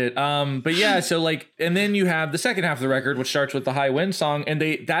 Can't find it. But yeah, so like, and then you have the second half of the record, which starts with the High Wind song, and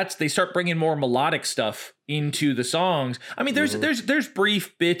they start bringing more melodic stuff into the songs. I mean, there's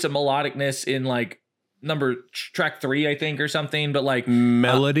brief bits of melodicness in like track 3, I think, or something, but like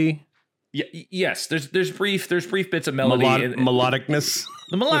melody. Yes, there's brief bits of melody, melodicness.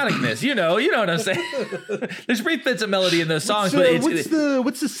 The melodicness, you know what I'm saying. There's brief bits of melody in those songs, but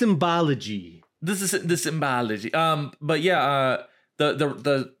what's the symbology? This is the symbology. But yeah,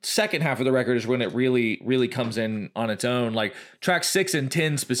 the second half of the record is when it really comes in on its own. Like tracks 6 and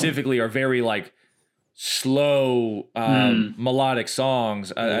 10 specifically are very like slow melodic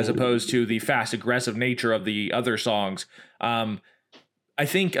songs as opposed to the fast aggressive nature of the other songs. I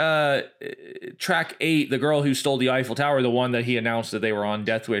think track 8, The Girl Who Stole the Eiffel Tower, the one that he announced that they were on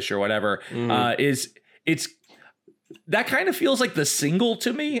Death Wish or whatever, it's that kind of feels like the single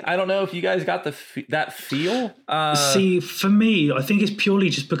to me. I don't know if you guys got that feel. See, for me, I think it's purely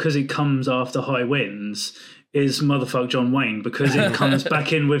just because it comes after High Winds. Is Motherfuck John Wayne, because it comes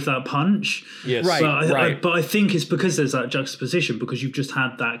back in with that punch. Yes, right. But I think it's because there's that juxtaposition, because you've just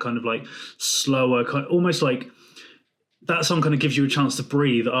had that kind of like slower, almost like that song kind of gives you a chance to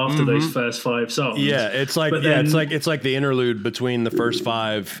breathe after those first 5 songs. Yeah, it's like it's like the interlude between the first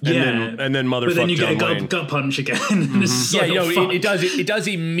 5 and then Motherfuck John Wayne. But then you get a gut punch again. It does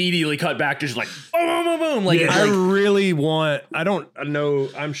immediately cut back to just like boom, boom, boom. Like I really want. I don't know.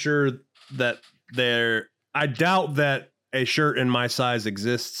 I'm sure that I doubt that a shirt in my size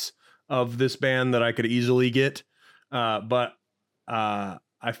exists of this band that I could easily get. But I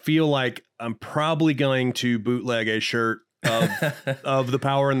feel like I'm probably going to bootleg a shirt of The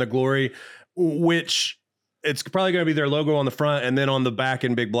Power and the Glory, which it's probably going to be their logo on the front, and then on the back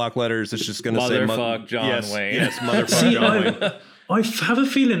in big block letters, it's just going to say Motherfuck John Wayne. Yes, Motherfuck John Wayne. I have a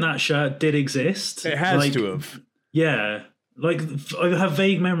feeling that shirt did exist. It has to have. Yeah. Like I have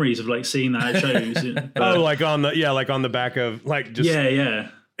vague memories of like seeing that at shows. Like on the back of like just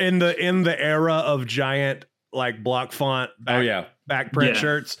in the era of giant like block font back print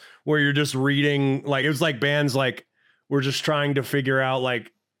shirts where you're just reading, like it was like bands like were just trying to figure out like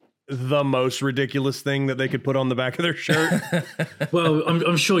the most ridiculous thing that they could put on the back of their shirt. Well,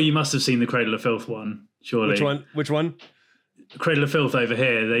 I'm sure you must have seen the Cradle of Filth one, surely. Which one? Cradle of Filth over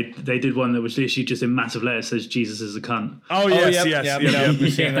here, they did one that was literally just in massive letters says Jesus is a cunt. Oh yes,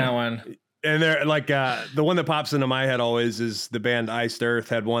 we've seen that one. And they're like the one that pops into my head always is the band Iced Earth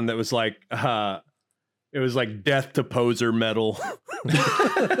had one that was like it was like death to poser metal.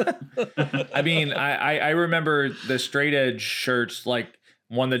 I mean, I remember the Straight Edge shirts, like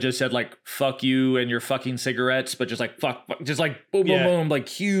one that just said like "fuck you" and your fucking cigarettes, but just like fuck just like boom, boom, boom, like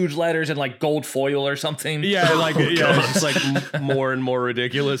huge letters and like gold foil or something. Yeah, like it's just like more and more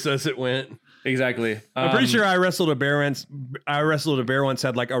ridiculous as it went. Exactly. I'm pretty sure I wrestled a bear once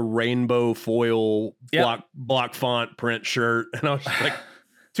had like a rainbow foil block font print shirt, and I was just like,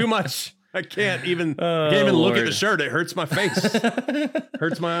 too much. I can't even look at the shirt. It hurts my face.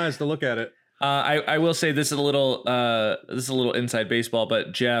 Hurts my eyes to look at it. I will say this is a little inside baseball,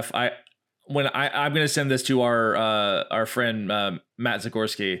 but Jeff, I'm going to send this to our friend Matt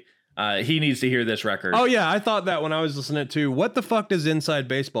Zagorski. He needs to hear this record. Oh yeah, I thought that when I was listening to. What the fuck does inside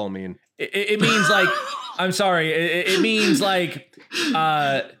baseball mean? It means like I'm sorry. It means like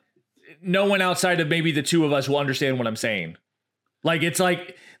no one outside of maybe the two of us will understand what I'm saying. Like it's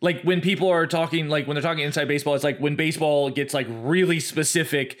like when people are talking, like when they're talking inside baseball, it's like when baseball gets like really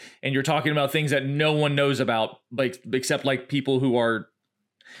specific and you're talking about things that no one knows about, like except like people who are.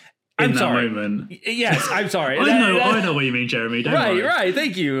 I'm sorry. Moment. Yes, I'm sorry. I know what you mean, Jeremy. Don't worry. Right.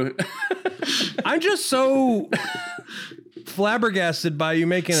 Thank you. I'm just so flabbergasted by you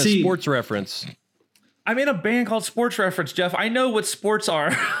making a sports reference. I'm in a band called Sports Reference, Jeff. I know what sports are.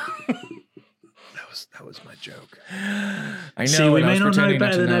 That was my joke. I know. See, we may not know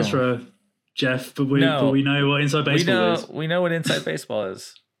better than Ezra, Jeff, but we know what inside baseball is. We know what inside baseball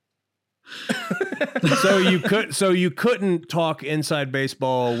is. So you couldn't talk inside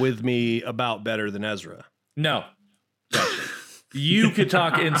baseball with me about better than Ezra. No. Gotcha. You could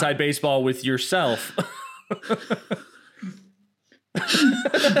talk inside baseball with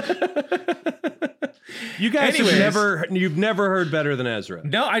You guys Anyways. you've never heard Better Than Ezra.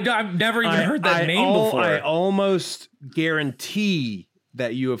 No, I've never even heard that name before. I almost guarantee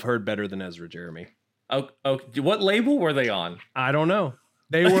that you have heard Better Than Ezra, Jeremy. Oh, what label were they on? I don't know.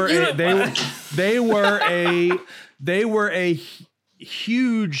 They were a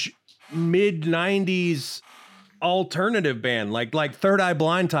huge mid 90s alternative band, like Third Eye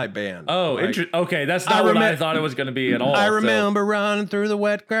Blind type band. Oh, like, okay, that's not what I thought it was going to be at all. I remember running through the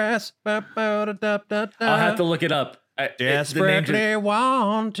wet grass. I'll have to look it up. Desperately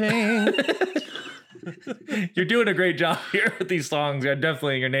wanting. You're doing a great job here with these songs. You're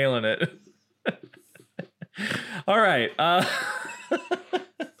nailing it. All right.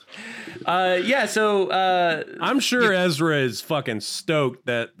 So I'm sure Ezra is fucking stoked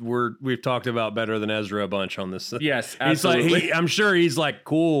that we've talked about Better Than Ezra a bunch on this. Yes, absolutely. I'm sure he's like,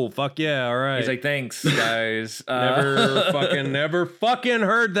 cool, fuck yeah, all right. He's like, thanks, guys. Never fucking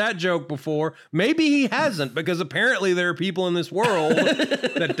heard that joke before. Maybe he hasn't, because apparently there are people in this world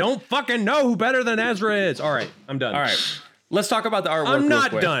that don't fucking know who Better Than Ezra is. All right, I'm done. All right. Let's talk about the artwork. I'm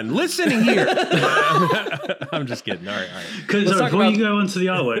not real quick. done. Listen here. I'm just kidding. All right. Because before you go on to the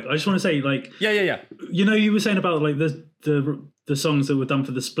artwork, I just want to say, like, yeah. You know, you were saying about like the songs that were done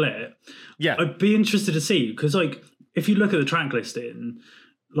for the split. Yeah, I'd be interested to see, because like if you look at the track listing,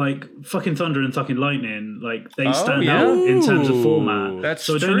 like fucking Thunder and fucking Lightning, like they stand out in terms of format. That's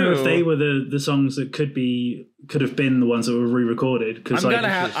so I don't know if they were the songs that could have been the ones that were re-recorded. Because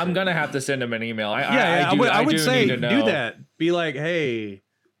I'm gonna have to send him an email. I would say do that. Be like, hey,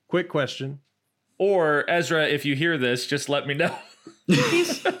 quick question. Or Ezra, if you hear this, just let me know.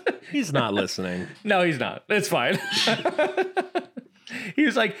 He's not listening. No, he's not. It's fine. He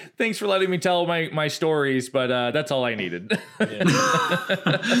was like, thanks for letting me tell my stories, but that's all I needed. Yeah.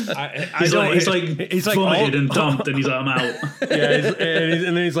 He's like vomited and dumped, and he's like, I'm out. Yeah,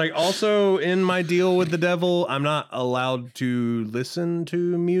 and then he's like, also in my deal with the devil, I'm not allowed to listen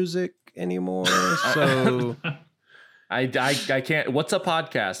to music anymore. So I can't. What's a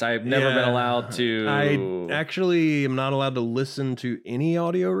podcast? I've never been allowed to. I actually am not allowed to listen to any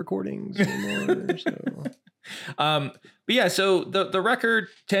audio recordings anymore. But yeah, so the record,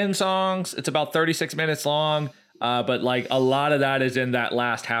 10 songs, it's about 36 minutes long. But like a lot of that is in that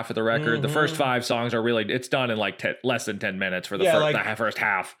last half of the record. Mm-hmm. The first 5 songs are really, it's done in like less than 10 minutes for the first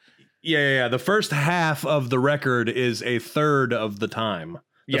half. Yeah. The first half of the record is a third of the time.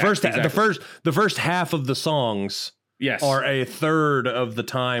 The first half of the songs are a third of the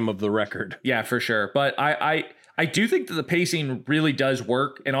time of the record. Yeah, for sure. But I do think that the pacing really does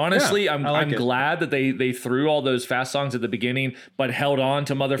work, and honestly, I'm glad that they threw all those fast songs at the beginning, but held on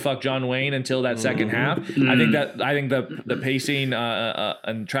to Motherfuck John Wayne until that second half. I think the pacing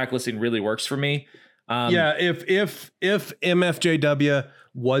and track listing really works for me. If MFJW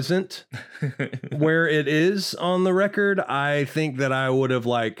wasn't where it is on the record, I think that I would have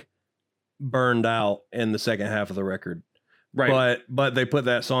like burned out in the second half of the record. Right. But they put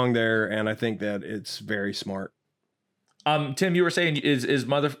that song there, and I think that it's very smart. Tim, you were saying is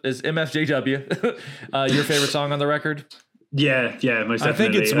MFJW your favorite song on the record? Yeah, most definitely. I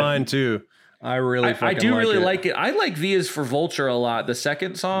think it's mine too. I do really like it. I like V is for Vulture a lot. The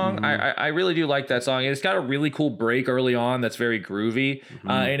second song, mm-hmm. I really do like that song. It's got a really cool break early on that's very groovy, mm-hmm.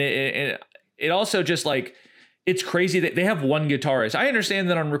 And it also just like, it's crazy that they have one guitarist. I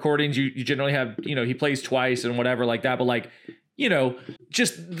understand that on recordings you generally have, he plays twice and whatever like that, but like,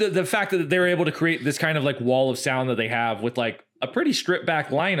 just the fact that they're able to create this kind of like wall of sound that they have with like a pretty stripped back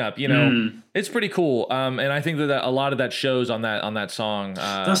lineup, it's pretty cool. And I think that a lot of that shows on that song.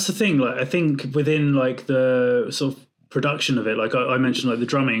 That's the thing. Like, I think within like the sort of production of it, like I mentioned, like the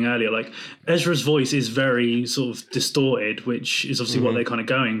drumming earlier, like Ezra's voice is very sort of distorted, which is obviously what they're kind of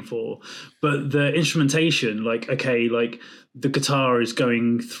going for. But the instrumentation, like, okay, like the guitar is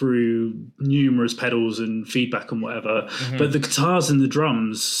going through numerous pedals and feedback and whatever, but the guitars and the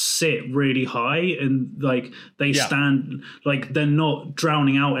drums sit really high, and like they stand, like they're not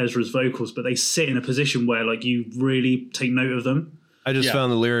drowning out Ezra's vocals, but they sit in a position where like you really take note of them. I just found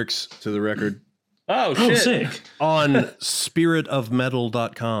the lyrics to the record. Oh, shit. Sick. On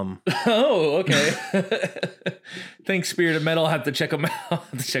spiritofmetal.com. Oh, okay. Thanks, Spirit of Metal. I have to check them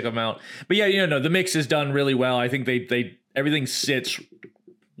out. But yeah, the mix is done really well. I think they everything sits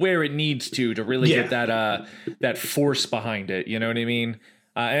where it needs to really get that force behind it. You know what I mean?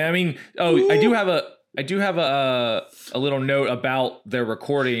 I do have a little note about their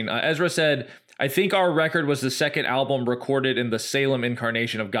recording. Ezra said, I think our record was the second album recorded in the Salem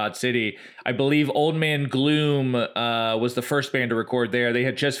incarnation of God City. I believe Old Man Gloom was the first band to record there. They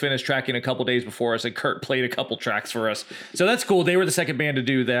had just finished tracking a couple days before us, and Kurt played a couple tracks for us. So that's cool. They were the second band to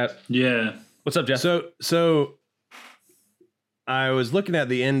do that. Yeah. What's up, Jeff? So I was looking at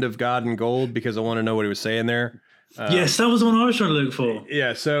the end of God and Gold because I want to know what he was saying there. Yes, that was the one I was trying to look for.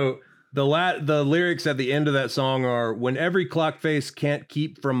 Yeah, so the lyrics at the end of that song are, when every clock face can't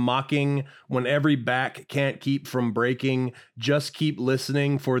keep from mocking, when every back can't keep from breaking, just keep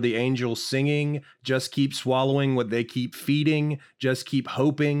listening for the angels singing, just keep swallowing what they keep feeding, just keep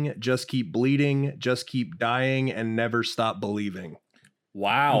hoping, just keep bleeding, just keep dying, and never stop believing.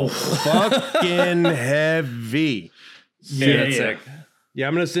 Wow. Fucking heavy. Yeah, that's sick. Yeah,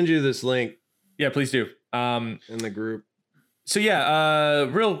 I'm going to send you this link. Yeah, please do. In the group. So yeah,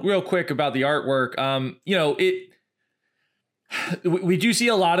 real quick about the artwork. We do see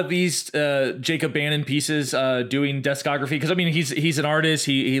a lot of these Jacob Bannon pieces doing discography, because I mean he's an artist.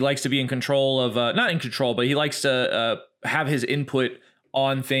 He likes to be in control of not in control, but he likes to have his input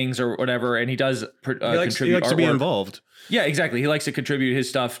on things or whatever, and he does contribute. He likes artwork. to be involved. Yeah, exactly. He likes to contribute his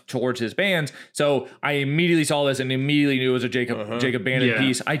stuff towards his bands. So I immediately saw this and immediately knew it was a Jacob Bannon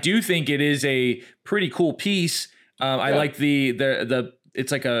piece. I do think it is a pretty cool piece. I like the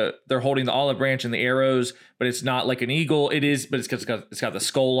it's like they're holding the olive branch and the arrows, but it's not like an eagle. It is, but it's got the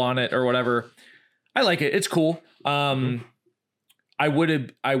skull on it or whatever. I like it. It's cool. I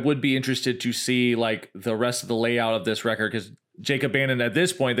would be interested to see like the rest of the layout of this record, because Jacob Bannon at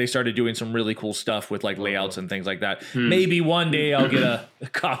this point, they started doing some really cool stuff with like layouts and things like that. Maybe one day I'll get a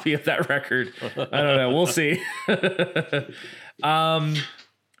copy of that record. I don't know. We'll see. All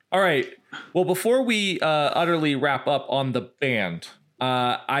right. Well, before we utterly wrap up on the band,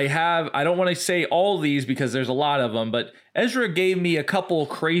 I don't want to say all these because there's a lot of them, but Ezra gave me a couple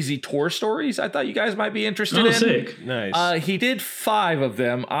crazy tour stories I thought you guys might be interested in. Sick. Nice. He did 5 of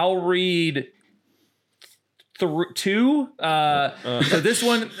them. I'll read 2. So this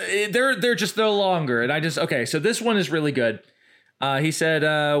one, they're longer, and so this one is really good. He said,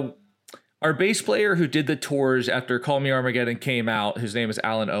 our bass player who did the tours after Call Me Armageddon came out, his name is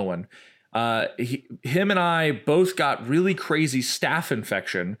Alan Owen. Him and I both got really crazy staph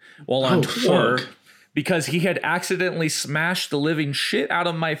infection while on tour. Fuck. Because he had accidentally smashed the living shit out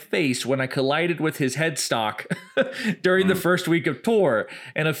of my face when I collided with his headstock during the first week of tour.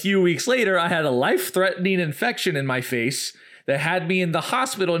 And a few weeks later, I had a life-threatening infection in my face that had me in the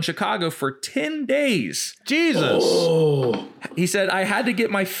hospital in Chicago for 10 days. Jesus. Oh. He said, I had to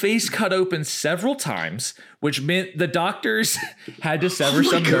get my face cut open several times, which meant the doctors had to sever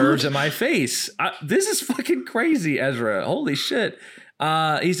some nerves in my face. This is fucking crazy, Ezra. Holy shit.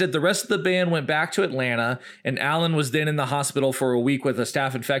 He said the rest of the band went back to Atlanta, and Alan was then in the hospital for a week with a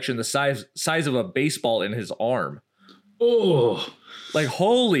staph infection the size of a baseball in his arm. Oh. Like,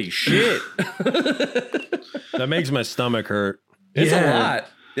 holy shit. That makes my stomach hurt. It's a lot.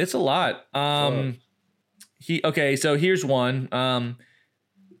 It's a lot. So here's one.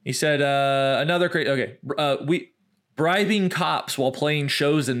 He said another crazy. Okay. We bribing cops while playing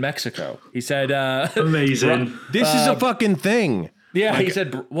shows in Mexico. He said amazing. This is a fucking thing. Yeah, he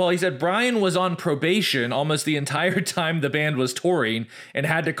said Brian was on probation almost the entire time the band was touring and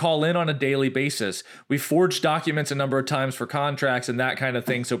had to call in on a daily basis. We forged documents a number of times for contracts and that kind of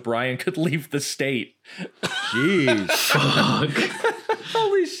thing so Brian could leave the state. Jeez. Fuck.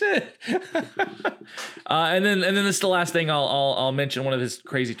 Holy shit. And then this is the last thing I'll mention, one of his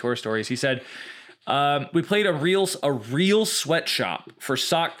crazy tour stories. He said, we played a real sweatshop for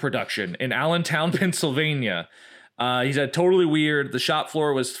sock production in Allentown, Pennsylvania. He said, totally weird. The shop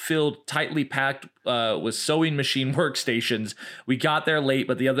floor was filled, tightly packed with sewing machine workstations. We got there late,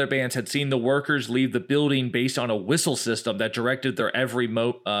 but the other bands had seen the workers leave the building based on a whistle system that directed their every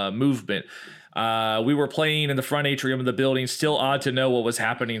movement. We were playing in the front atrium of the building. Still odd to know what was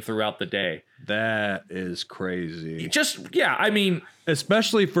happening throughout the day. That is crazy. I mean,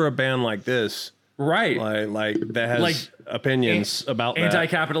 especially for a band like this. Right. Like that has opinions about that.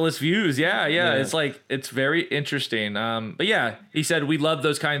 Anti-capitalist views. Yeah. It's like, it's very interesting. But yeah, he said we love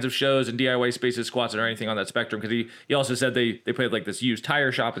those kinds of shows and DIY spaces, squats, and anything on that spectrum. Because he also said they played like this used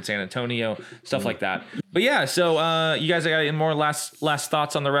tire shop in San Antonio, stuff like that. But yeah, so you guys got any more last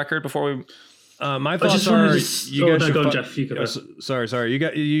thoughts on the record before we... My thoughts are you guys should Jeff, you go. Sorry.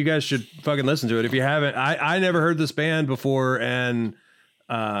 You guys should fucking listen to it if you haven't. I never heard this band before, and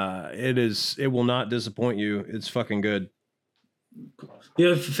it will not disappoint you. It's fucking good.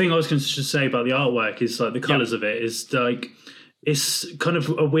 The other thing I was going to just say about the artwork is like the colors of it is like it's kind of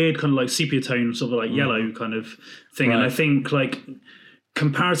a weird kind of like sepia tone, sort of like yellow kind of thing, right. And I think like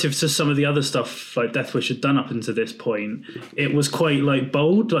comparative to some of the other stuff like Deathwish had done up until this point, it was quite like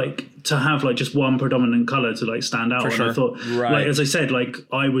bold, like to have like just one predominant color to like stand out. For and sure. I thought, like as I said, like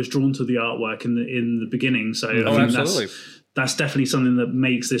I was drawn to the artwork in the beginning, so I think that's definitely something that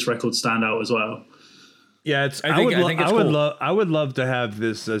makes this record stand out as well. Yeah, I would love to have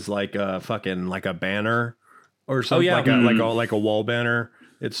this as like a fucking like a banner or something, like a wall banner.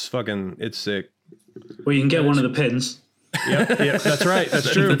 It's sick. Well, you can get one of the pins. Yep, that's right.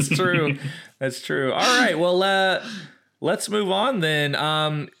 That's true. That's true. That's true. All right. Well, let's move on then.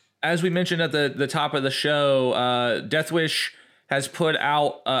 As we mentioned at the top of the show, Deathwish has put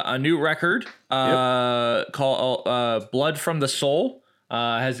out a new record called Blood from the Soul.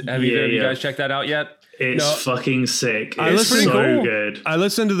 Have either of you guys checked that out yet? It's fucking sick. It's so good. I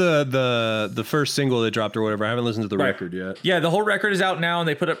listened to the first single that dropped or whatever. I haven't listened to the record yet. Yeah, the whole record is out now, and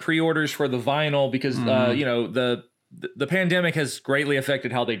they put up pre-orders for the vinyl because the pandemic has greatly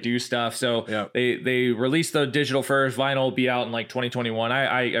affected how they do stuff. So they released the digital first. Vinyl will be out in like 2021.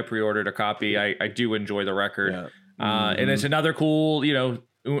 I pre-ordered a copy. I do enjoy the record. And it's another cool,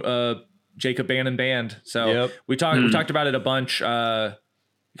 Jacob Bannon band. So we talked about it a bunch a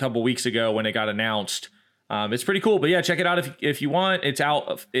couple weeks ago when it got announced. It's pretty cool, but yeah, check it out if you want. It's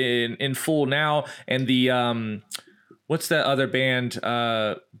out in full now. And the what's that other band?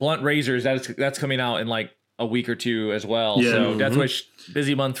 Blunt Razors. That's coming out in like a week or two as well. Yeah. So Deathwish,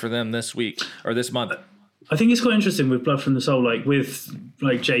 busy month for them this week or this month. I think it's quite interesting with Blood from the Soul, like with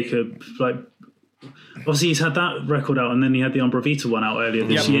like Jacob, like obviously he's had that record out and then he had the Umbra Vita one out earlier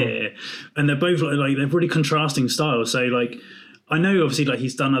this year, and they're both like they're really contrasting styles. So like I know obviously like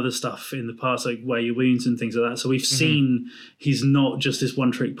he's done other stuff in the past, like Wear Your Wounds and things like that. So we've seen he's not just this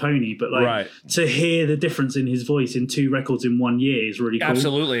one trick pony, but like to hear the difference in his voice in 2 records in 1 year is really cool.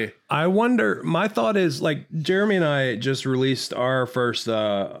 Absolutely. I wonder, my thought is like Jeremy and I just released our first,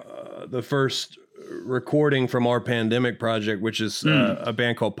 the first recording from our pandemic project, which is a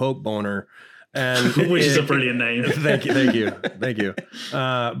band called Poke Boner. And which is a brilliant name. Thank you.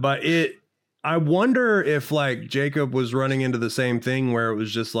 But I wonder if like Jacob was running into the same thing where it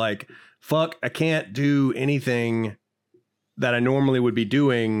was just like, fuck, I can't do anything that I normally would be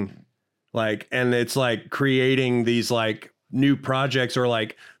doing. Like, and it's like creating these like new projects or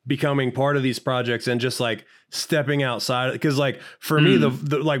like becoming part of these projects and just like stepping outside. Cause like for me, the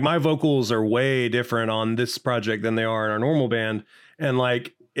like my vocals are way different on this project than they are in our normal band. And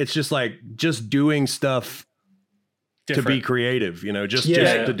like, it's just like just doing stuff different. To be creative, just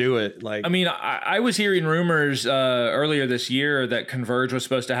to do it. Like, I mean, I was hearing rumors earlier this year that Converge was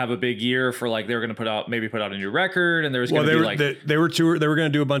supposed to have a big year for like they were going to put out a new record, and there was going to be like they were going to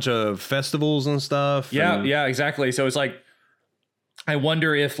do a bunch of festivals and stuff. Yeah, exactly. So it's like I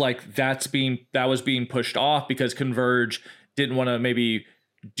wonder if like that was being pushed off because Converge didn't want to maybe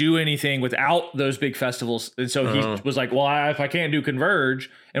do anything without those big festivals, and so he was like, well, if I can't do Converge,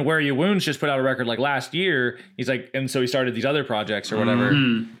 and Wear Your Wounds just put out a record like last year, he's like, and so he started these other projects or whatever. I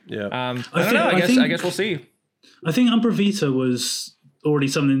don't know. I guess we'll see. I think Umbra Vita was already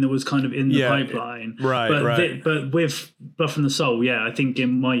something that was kind of in the pipeline, right? But with Blood from the Soul, I think it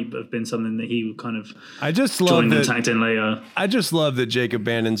might have been something that he would kind of. I just love and tagged in later. I just love that Jacob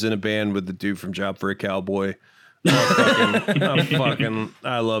Bannon's in a band with the dude from Job for a Cowboy. I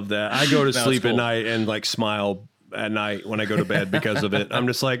love that. I go to sleep at night and like smile at night when I go to bed because of it. I'm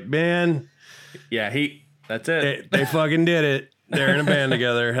just like, man. Yeah, that's it. They fucking did it. They're in a band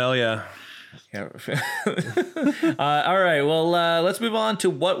together. Hell yeah. All right. Well, let's move on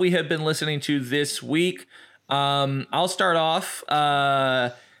to what we have been listening to this week. I'll start off.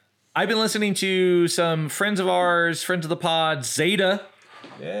 I've been listening to some friends of ours, friends of the pod, Zeta.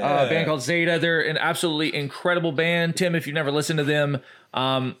 A band called Zeta. They're an absolutely incredible band. Tim, if you've never listened to them,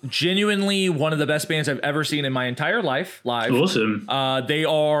 genuinely one of the best bands I've ever seen in my entire life live. Awesome. They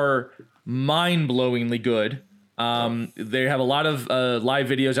are mind-blowingly good. They have a lot of live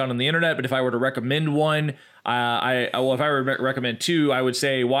videos out on the internet, but if I were to recommend one, if I were to recommend 2, I would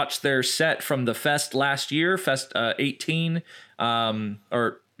say watch their set from the Fest last year, Fest 18,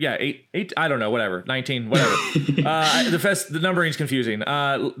 eight. I don't know, whatever, 19, whatever. The Fest, the numbering's confusing.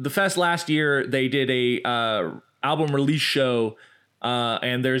 The Fest last year, they did a album release show,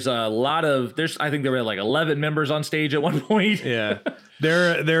 and there's I think there were like 11 members on stage at one point. Yeah,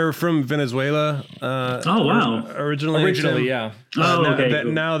 they're from Venezuela. Oh wow! Originally, yeah. Okay.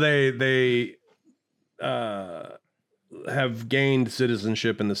 Cool. Now they have gained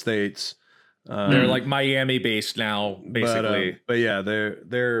citizenship in the States. They're like Miami based now, basically. But yeah,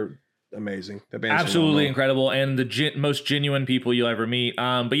 they're amazing. The band's absolutely incredible, and the most genuine people you'll ever meet.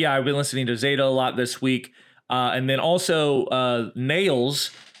 But yeah, I've been listening to Zeta a lot this week, and then also Nails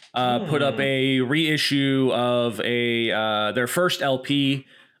put up a reissue of their first LP.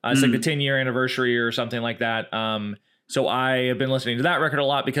 It's like the 10-year anniversary or something like that. So I have been listening to that record a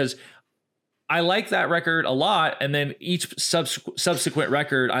lot because I like that record a lot, and then each subsequent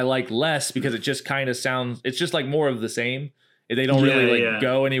record I like less because it just kind of sounds. It's just like more of the same. They don't really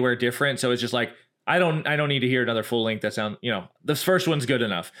go anywhere different. So it's just like I don't need to hear another full length that sound. This first one's good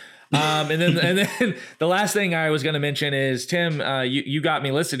enough. And then the last thing I was going to mention is Tim. You got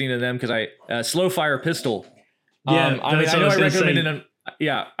me listening to them because Slow Fire Pistol. Yeah, I know I recommended them.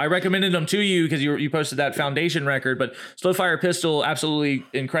 Yeah, I recommended them to you because you posted that Foundation record, but Slow Fire Pistol, absolutely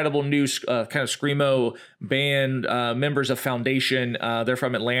incredible new kind of screamo band, members of Foundation. They're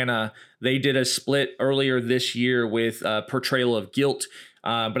from Atlanta. They did a split earlier this year with Portrayal of Guilt,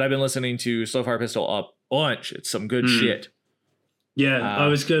 but I've been listening to Slow Fire Pistol a bunch. It's some good shit. Yeah,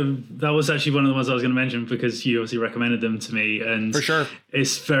 that was actually one of the ones I was going to mention because you obviously recommended them to me, and for sure,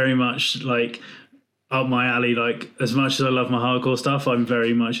 it's very much like up my alley. Like, as much as I love my hardcore stuff, I'm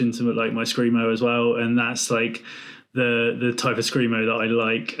very much into like my screamo as well, and that's like the type of screamo that I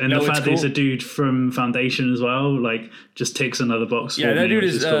like. And the fact that it's a dude from Foundation as well, like, just ticks another box. Yeah, that dude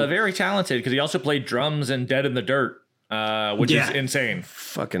is cool. Very talented because he also played drums in Dead in the Dirt, which is insane.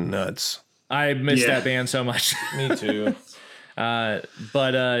 Fucking nuts. I miss that band so much. Me too.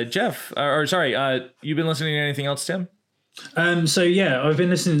 But Jeff, you've been listening to anything else, Tim? So yeah, I've been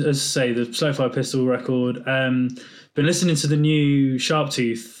listening, as I say, the Slow Fire Pistol record. Been listening to the new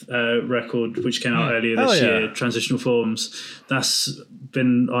Sharptooth record, which came out earlier this year, Transitional Forms. That's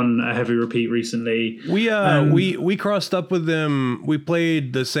been on a heavy repeat recently. We crossed up with them. We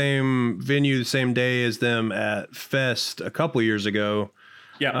played the same venue the same day as them at Fest a couple years ago.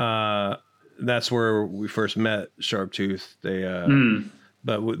 Yeah. That's where we first met Sharptooth. They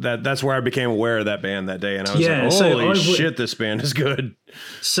but that's where I became aware of that band that day, and I was like, holy shit, this band is good.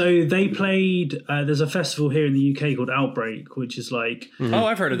 So they played, there's a festival here in the UK called Outbreak, which is like... Oh,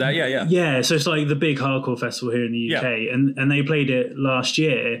 I've heard of that, yeah. Yeah, so it's like the big hardcore festival here in the UK, and they played it last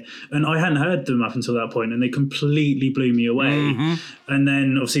year, and I hadn't heard them up until that point, and they completely blew me away. And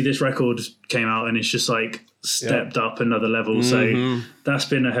then, obviously, this record came out, and it's just like stepped up another level, so that's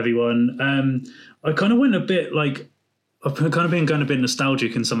been a heavy one. I kind of went a bit like... I've kind of been going a bit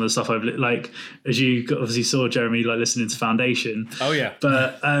nostalgic in some of the stuff I've like, as you obviously saw, Jeremy, like listening to Foundation. Oh yeah.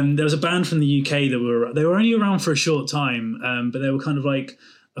 But there was a band from the UK that they were only around for a short time, but they were kind of like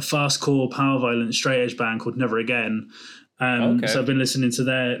a fastcore, power violent, straight edge band called Never Again. So I've been listening to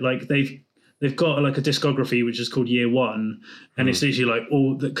their, like, they've got like a discography which is called Year One, and it's literally like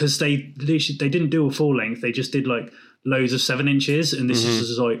all because they didn't do a full length, they just did like loads of 7-inches, and this is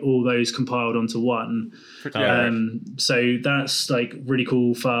just like all those compiled onto one. So that's like really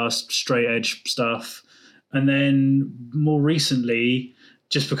cool, fast, straight edge stuff. And then more recently,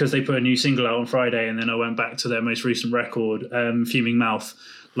 just because they put a new single out on Friday, and then I went back to their most recent record, Fuming Mouth.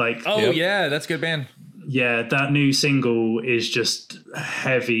 Like, yeah, that's a good band. Yeah, that new single is just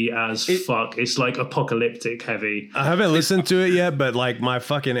heavy as fuck. It's like apocalyptic heavy. I haven't listened to it yet, but like my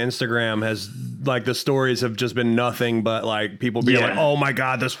fucking Instagram has, like, the stories have just been nothing but like people being like, oh my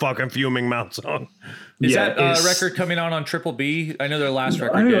God, this fucking Fuming Mouth song. Is that record coming out on Triple B? I know their last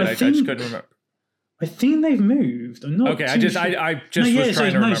record did. I just couldn't remember. I think they've moved. I'm not okay, I just was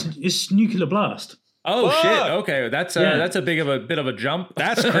trying to remember. It's Nuclear Blast. Oh shit! Okay, that's a bit of a jump.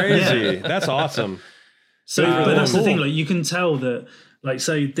 That's crazy. That's awesome. So, but that's the thing. Like, you can tell that, like,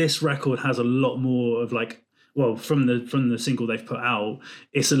 so this record has a lot more of like, well, from the single they've put out,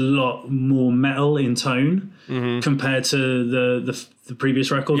 it's a lot more metal in tone compared to the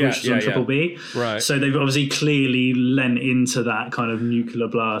previous record, which was on Triple B. Right. So they've obviously clearly lent into that kind of Nuclear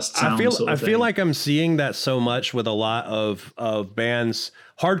Blast sound. I feel like I'm seeing that so much with a lot of bands,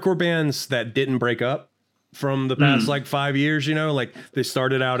 hardcore bands that didn't break up from the past like 5 years, you know, like they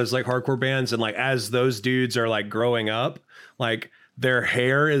started out as like hardcore bands, and like as those dudes are like growing up, like their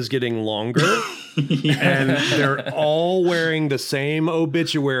hair is getting longer and they're all wearing the same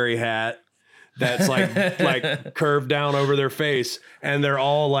obituary hat that's like curved down over their face, and they're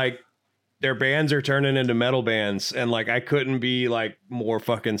all like, their bands are turning into metal bands, and like I couldn't be like more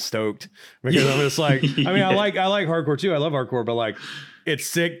fucking stoked, because I'm just like, I mean, I like hardcore too. I love hardcore, but like, it's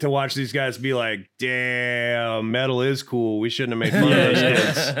sick to watch these guys be like, damn, metal is cool. We shouldn't have made fun of those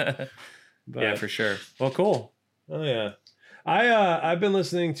kids. But, yeah, for sure. Well, cool. Oh yeah. I've been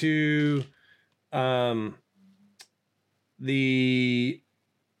listening to the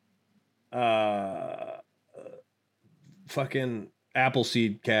fucking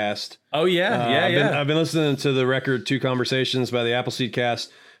Appleseed Cast. Oh yeah, I've been listening to the record Two Conversations by the Appleseed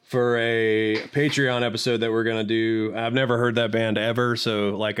Cast for a Patreon episode that we're gonna do. I've never heard that band ever,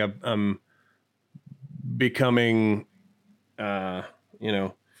 so like I'm becoming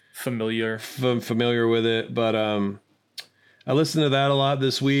familiar with it. But I listened to that a lot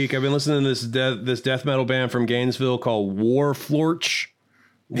this week. I've been listening to this death metal band from Gainesville called Warflorch.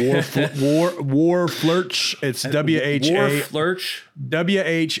 Warflurch. It's Warflurch. WHARFLURCH.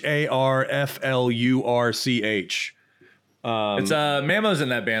 It's Mammo's in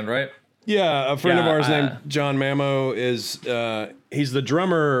that band, right? Yeah, a friend of ours named John Mammo is he's the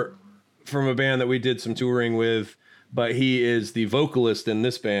drummer from a band that we did some touring with, but he is the vocalist in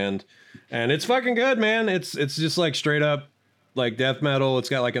this band, and it's fucking good, man. It's just like straight up like death metal. It's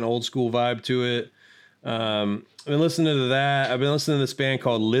got like an old school vibe to it. I've been listening to that. I've been listening to this band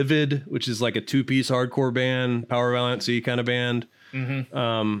called Livid, which is like a 2-piece hardcore band, power valency kind of band.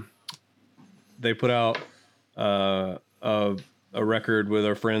 Mm-hmm. They put out a record with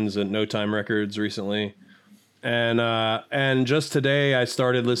our friends at No Time Records recently, and just today I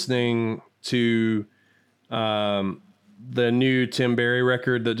started listening to the new Tim Barry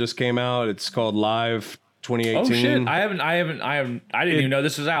record that just came out. It's called Live 2018. Oh shit! I didn't even know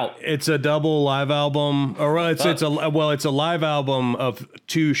this was out. It's a double live album, or it's a live album of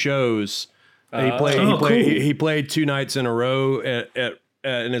 2 shows. He played 2 nights in a row at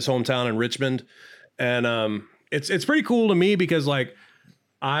in his hometown in Richmond, and it's pretty cool to me because like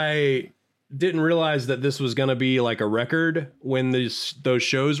I didn't realize that this was gonna be like a record when those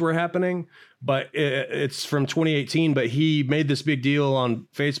shows were happening. But it's from 2018. But he made this big deal on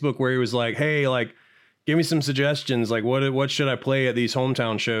Facebook where he was like, "Hey, like, give me some suggestions. Like, what should I play at these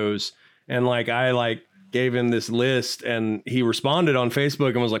hometown shows?" And like, I like gave him this list, and he responded on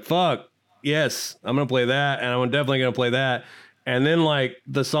Facebook and was like, "Fuck, yes, I'm gonna play that, and I'm definitely gonna play that." And then like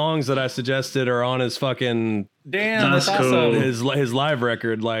the songs that I suggested are on his fucking that's awesome. His live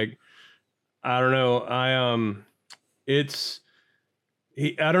record. Like, I don't know, I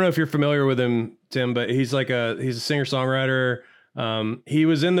don't know if you're familiar with him, Tim, but he's a singer-songwriter. He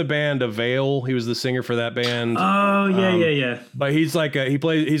was in the band Avail. He was the singer for that band. Oh yeah. But he's like he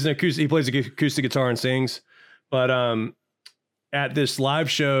plays acoustic guitar and sings. But at this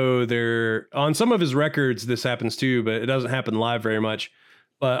live show, there on some of his records this happens too, but it doesn't happen live very much.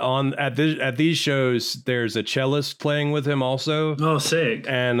 But at these shows, there's a cellist playing with him also. Oh, sick!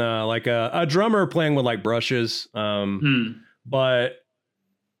 And like a drummer playing with like brushes. But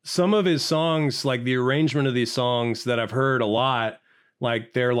some of his songs, like the arrangement of these songs that I've heard a lot,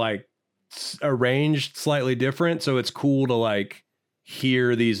 like they're like arranged slightly different. So it's cool to like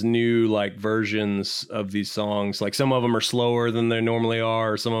hear these new like versions of these songs. Like some of them are slower than they normally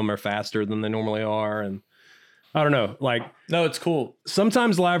are, or some of them are faster than they normally are. And I don't know, like, no, it's cool.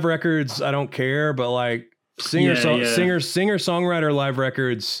 Sometimes live records, I don't care, but like singer-songwriter live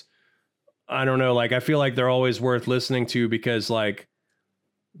records, I don't know. Like, I feel like they're always worth listening to because like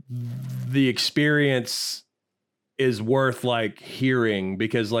the experience is worth like hearing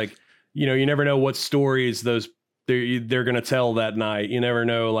because like, you know, you never know what stories they're going to tell that night. You never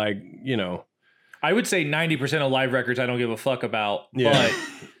know, like, you know, I would say 90% of live records I don't give a fuck about, but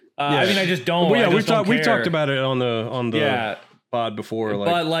I mean, I just don't. Well, yeah, we've talked about it on the pod before. Like,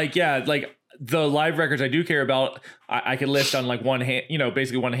 but like, yeah, like the live records I do care about, I could list on like one hand, you know,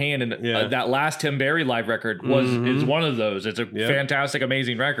 basically one hand. And that last Tim Barry live record is one of those. It's a fantastic,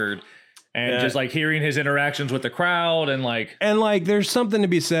 amazing record. And just like hearing his interactions with the crowd and like there's something to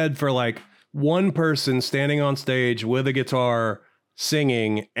be said for like one person standing on stage with a guitar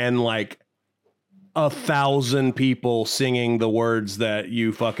singing and like 1,000 people singing the words that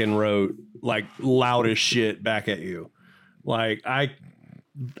you fucking wrote like loud as shit back at you. Like I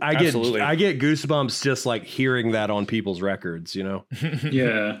get goosebumps just like hearing that on people's records, you know?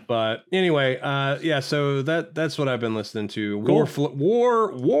 Yeah. But anyway, so that's what I've been listening to. Cool.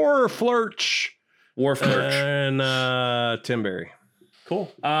 Warflurch. And Tim Barry.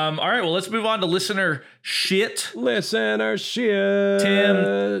 Cool. All right, well, let's move on to listener shit. Listener shit.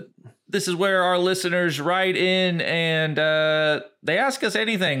 Tim, this is where our listeners write in and they ask us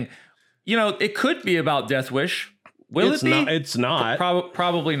anything. You know, it could be about Death Wish. Will it be? It's not.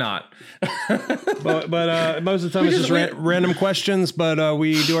 Probably not. but most of the time it's just random questions, but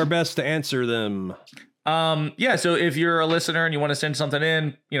we do our best to answer them. So if you're a listener and you want to send something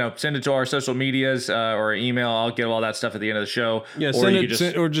in, you know, send it to our social medias or email. I'll get all that stuff at the end of the show. Yeah,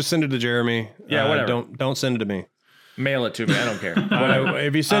 or just send it to Jeremy. Yeah, whatever. Don't send it to me. Mail it to me. I don't care.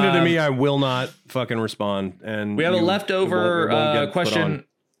 If you send it to me, I will not fucking respond. And we have a leftover question.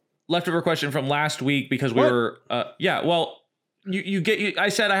 Leftover question from last week because we were. I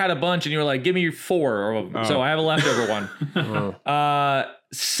said I had a bunch and you were like, give me 4. So I have a leftover one.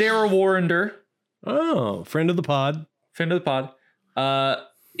 Sarah Warrender. Oh, friend of the pod.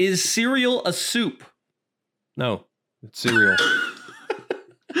 Is cereal a soup? No, it's cereal.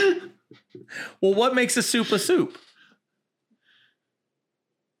 Well, what makes a soup a soup?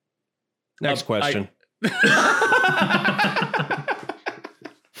 Next question.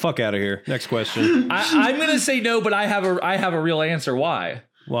 Fuck out of here. Next question. I'm gonna say no, but I have a real answer. Why?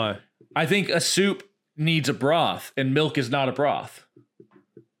 Why? I think a soup needs a broth, and milk is not a broth.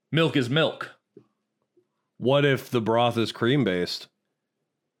 Milk is milk. What if the broth is cream based?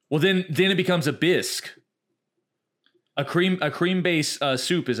 Well, then it becomes a bisque. A cream based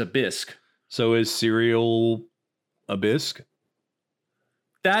soup is a bisque. So is cereal a bisque?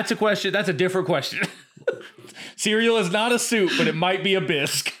 That's a question. That's a different question. Cereal is not a soup, but it might be a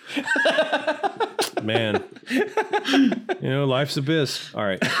bisque. Man, life's a bisque. All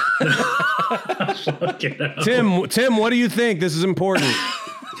right. Tim, what do you think? This is important.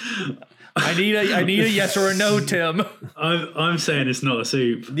 I need a yes or a no, Tim. I'm saying it's not a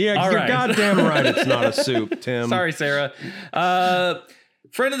soup. Yeah, all you're right. goddamn right. It's not a soup, Tim. Sorry, Sarah.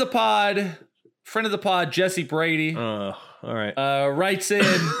 Friend of the pod, Jesse Brady. All right. Writes in.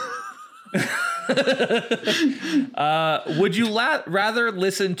 Would you rather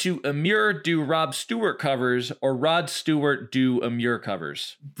listen to Amir do Rod Stewart covers or Rod Stewart do Amir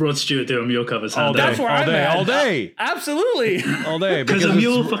covers? Rod Stewart do Amir covers. That's where I'm at. All day. Absolutely. All day. Because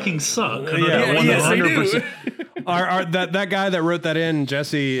Amir fucking suck. Yeah, yes, they do. 100%. That guy that wrote that in,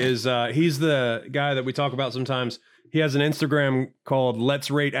 Jesse, is he's the guy that we talk about sometimes. He has an Instagram called Let's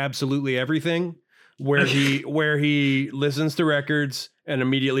Rate Absolutely Everything, where he listens to records and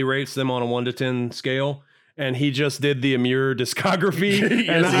immediately rates them on a 1 to 10 scale. And he just did the Amir discography.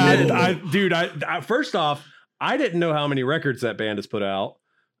 Yes, I first off, I didn't know how many records that band has put out.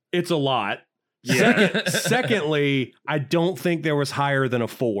 It's a lot. Yeah. Secondly, I don't think there was higher than a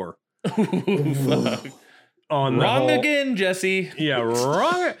 4. On wrong again, Jesse. Yeah,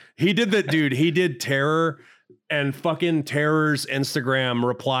 wrong. He did that, dude. He did Terror, and fucking Terror's Instagram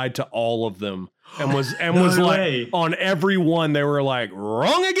replied to all of them. And was like on every one they were like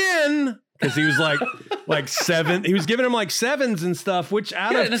wrong again, because he was like 7. He was giving him like 7s and stuff, which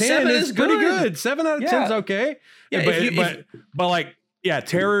out of 10 is pretty good. 7 out of 10 is okay. Yeah, but like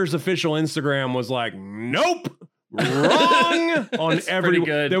Terror's official Instagram was like nope, wrong on every.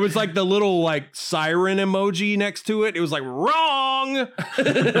 There was like the little like siren emoji next to it. It was like wrong.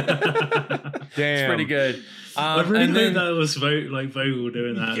 Damn, it's pretty good. I really think that was Vogel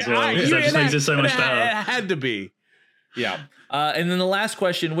doing that as well. That just makes it so much better. It had to be. Yeah. And then the last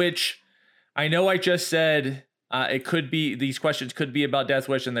question, which I know I just said it could be, these questions could be about Death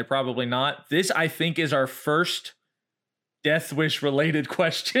Wish, and they're probably not. This, I think, is our first Death Wish related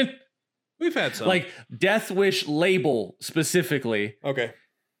question. We've had some. Like Death Wish label specifically. Okay.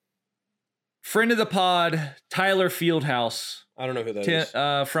 Friend of the pod, Tyler Fieldhouse. I don't know who that is.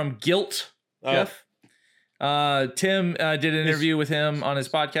 From Guilt, Jeff. Tim did an interview with him on his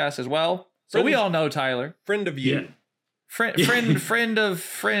podcast as well. So we all know Tyler. Friend of you. Yeah. Friend of.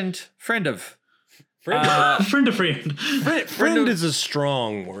 Friend is a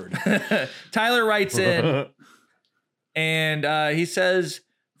strong word. Tyler writes in and he says,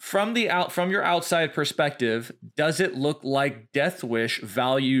 from your outside perspective, does it look like Death Wish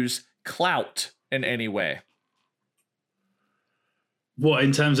values clout in any way? What,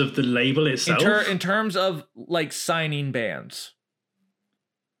 in terms of the label itself? In terms of like signing bands.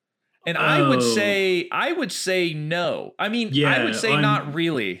 And I would say no. I mean, I would say not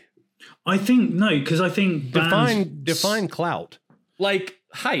really. I think no, because I think define clout. Like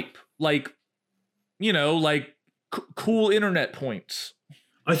hype, like like cool internet points.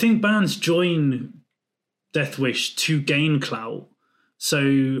 I think bands join Death Wish to gain clout. So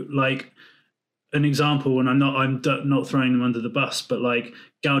like an example, and I'm not throwing them under the bus, but like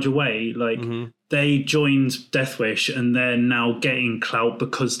Gouge Away, like they joined Death Wish and they're now getting clout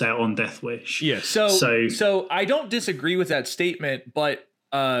because they're on Death Wish. Yes. So I don't disagree with that statement, but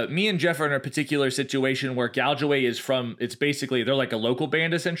me and Jeff are in a particular situation where Gouge Away it's basically, they're like a local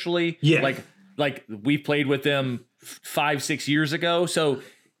band essentially. Yeah. Like we played with them 5-6 years ago. So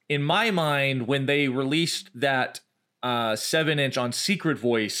in my mind, when they released that 7-inch on Secret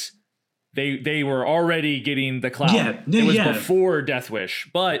Voice, they were already getting the clout. Yeah. It was before Death Wish,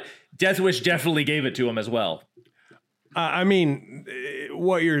 but Death Wish definitely gave it to him as well. I mean,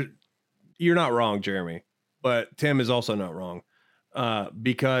 what you're not wrong, Jeremy, but Tim is also not wrong.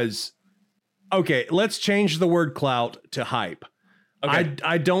 Because, okay, let's change the word clout to hype. Okay.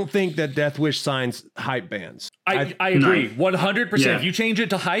 I don't think that Death Wish signs hype bands. I agree 100%. Yeah. If you change it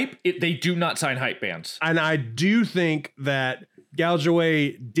to hype, they do not sign hype bands. And I do think that Gouge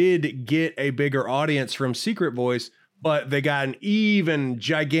Away did get a bigger audience from Secret Voice, but they got an even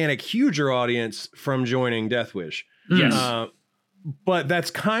gigantic, huger audience from joining Death Wish. Yes. But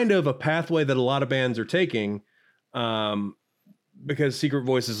that's kind of a pathway that a lot of bands are taking. because Secret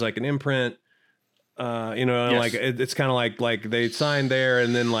Voice is like an imprint. Like it's kind of like they signed there,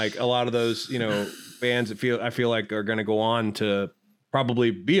 and then like a lot of those, bands I feel like are going to go on to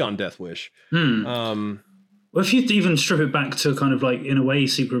probably be on Death Wish. Well, if you even strip it back to kind of like, in a way,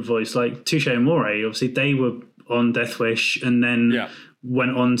 Secret Voice, like Touche Amore, obviously they were on Death Wish and then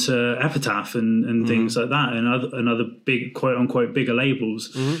went on to Epitaph and things like that, and other big, quote unquote, bigger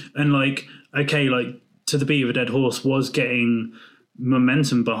labels. And like, okay, like To the Beat of a Dead Horse was getting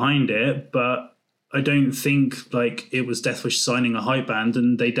momentum behind it, but I don't think like it was Death Wish signing a hype band,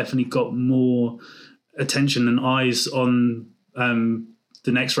 and they definitely got more attention and eyes on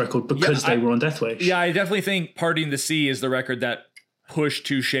the next record because they were on Death Wish. Yeah, I definitely think Parting the Sea is the record that pushed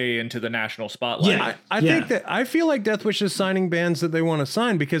Touche into the national spotlight. Yeah, I think that I feel like Death Wish is signing bands that they want to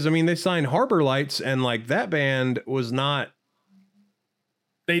sign, because I mean they signed Harbor Lights, and like that band was not.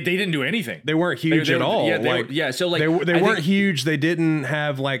 They didn't do anything. They weren't huge at all. So like they weren't huge. They didn't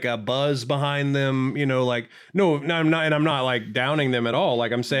have like a buzz behind them. No, I'm not, and I'm not like downing them at all.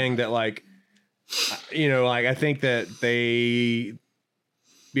 Like I'm saying that like, like I think that they,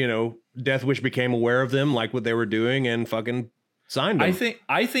 Death Wish became aware of them, like what they were doing, and fucking signed them.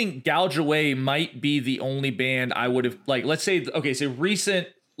 I think Gouge Away might be the only band I would have like. Let's say recent.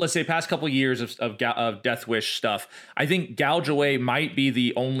 Let's say past couple of years of Death Wish stuff. I think Gouge Away might be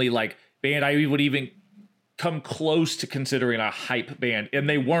the only like band I would even come close to considering a hype band, and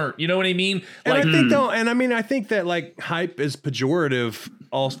they weren't. You know what I mean? Like, I think that like hype is pejorative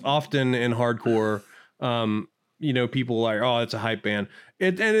often in hardcore. People are like, oh, it's a hype band.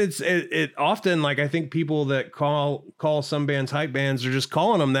 It often, like, I think people that call some bands hype bands are just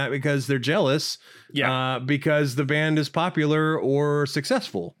calling them that because they're jealous. Yeah. Because the band is popular or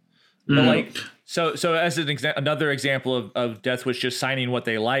successful. But like, so as another example of Death Wish just signing what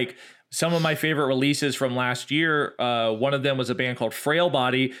they like. Some of my favorite releases from last year, one of them was a band called Frail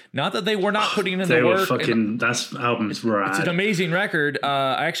Body. Not that they were not putting in the work. That album's rad. It's an amazing record.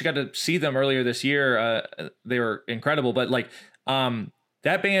 I actually got to see them earlier this year. They were incredible. But like,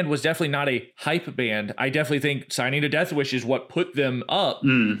 that band was definitely not a hype band. I definitely think signing to Death Wish is what put them up.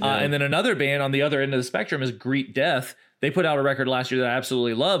 And then another band on the other end of the spectrum is Greet Death. They put out a record last year that I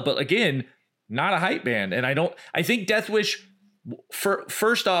absolutely love. But again, not a hype band. And I think Death Wish...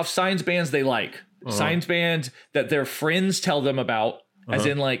 first off, signs bands they like, signs bands that their friends tell them about, as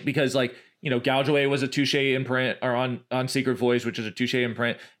in like, because like, Gouge Away was a Touche imprint, or on Secret Voice, which is a Touche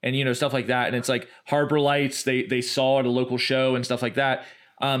imprint, and stuff like that. And it's like Harbor Lights, they saw at a local show and stuff like that.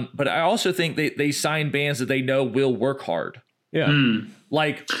 But I also think they sign bands that they know will work hard. Yeah.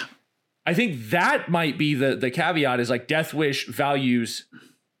 Like, I think that might be the caveat, is like Death Wish values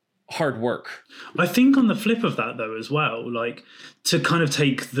hard work. I think on the flip of that though as well, like to kind of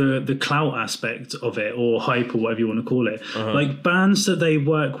take the clout aspect of it, or hype, or whatever you want to call it, like bands that they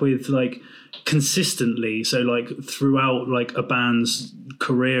work with like consistently, so like throughout like a band's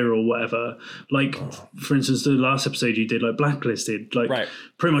career or whatever, like for instance the last episode you did, like Blacklisted, like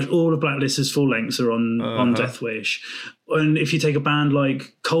pretty much all of Blacklisted's full lengths are on Death Wish. And if you take a band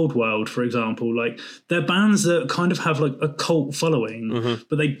like Cold World, for example, like they're bands that kind of have like a cult following,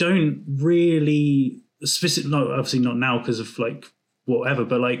 but they don't really obviously not now because of like whatever,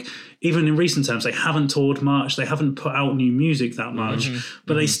 but like even in recent times they haven't toured much, they haven't put out new music that much,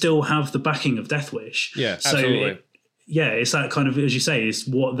 but they still have the backing of Death Wish. Yeah, so absolutely. It's that kind of, as you say, it's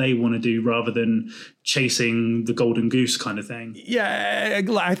what they want to do rather than chasing the golden goose kind of thing. Yeah,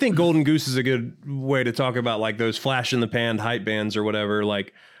 I think Golden Goose is a good way to talk about like those flash in the pan hype bands or whatever.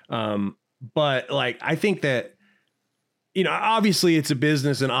 Like, but like I think that, obviously it's a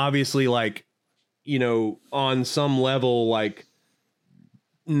business, and obviously like, on some level like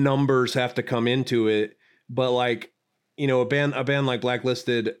numbers have to come into it. But like, a band like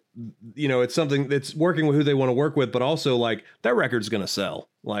Blacklisted, it's something that's working with who they want to work with, but also like that record's going to sell.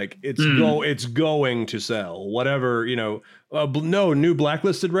 Like it's going to sell whatever, no new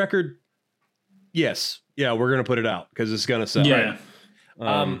Blacklisted record. Yes. Yeah. We're going to put it out because it's going to sell. Yeah.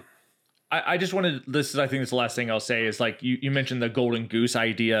 I just wanted, I think this is the last thing I'll say is like, you mentioned the golden goose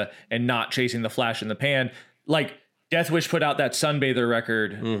idea and not chasing the flash in the pan. Like Death Wish put out that Sunbather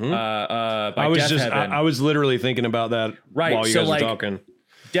record by Death Heaven. I was literally thinking about that while you guys were talking.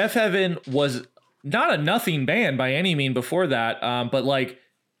 Death Heaven was not a nothing band by any mean before that, but like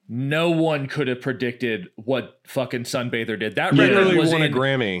no one could have predicted what fucking Sunbather did. That record won a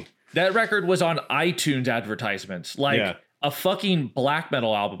Grammy. That record was on iTunes advertisements. Like a fucking black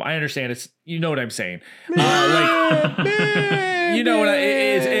metal album. I understand you know what I'm saying. You know what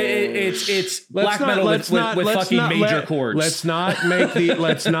it's black metal with fucking major chords. Let's not make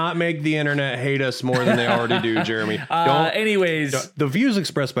the internet hate us more than they already do, Jeremy. The views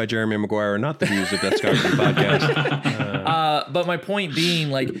expressed by Jeremy Maguire are not the views of Death Scargraphy podcast. But my point being,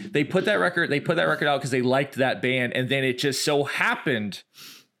 like, they put that record out because they liked that band, and then it just so happened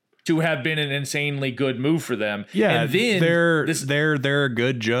to have been an insanely good move for them. Yeah, and then they're a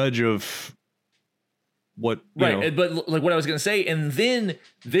good judge of what, right. But like what I was going to say, and then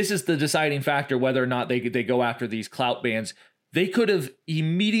this is the deciding factor whether or not they go after these clout bands. They could have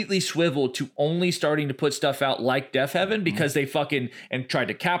immediately swiveled to only starting to put stuff out like Deafheaven because they fucking and tried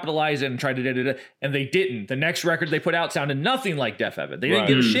to capitalize it and tried to and they didn't. The next record they put out sounded nothing like Deafheaven. They didn't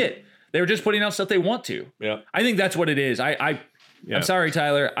give a shit. They were just putting out stuff they want to. Yeah, I think that's what it is. I'm sorry,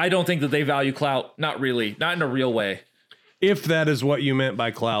 Tyler. I don't think that they value clout. Not really. Not in a real way. If that is what you meant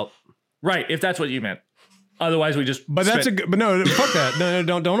by clout. Right. If that's what you meant. Otherwise, we just. But no, fuck that. No,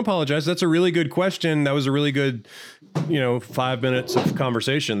 don't apologize. That's a really good question. That was a really good, 5 minutes of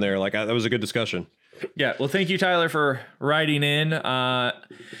conversation there. Like that was a good discussion. Yeah. Well, thank you, Tyler, for writing in.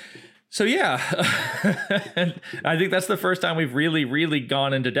 So yeah, I think that's the first time we've really, really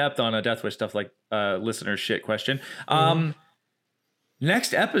gone into depth on a Deathwish stuff like listener shit question.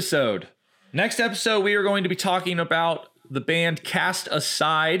 Next episode, we are going to be talking about the band Cast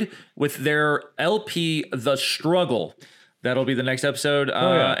Aside with their LP, The Struggle. That'll be the next episode.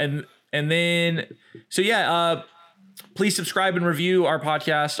 And then, please subscribe and review our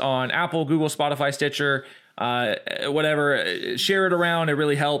podcast on Apple, Google, Spotify, Stitcher, whatever. Share it around. It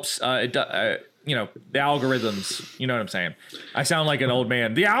really helps. The algorithms. You know what I'm saying? I sound like an old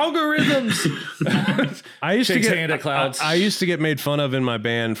man. The algorithms. I used to get made fun of in my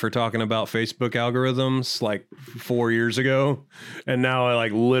band for talking about Facebook algorithms like 4 years ago, and now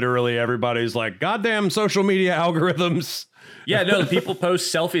literally everybody's like, "Goddamn social media algorithms." Yeah, no, people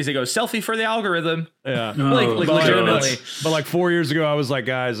post selfies. They go, "Selfie for the algorithm." Yeah, legitimately. But 4 years ago, I was like,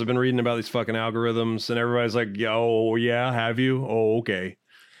 "Guys, I've been reading about these fucking algorithms," and everybody's like, "Oh yeah, have you? Oh okay."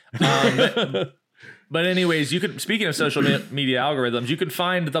 But anyways, speaking of social media algorithms, you can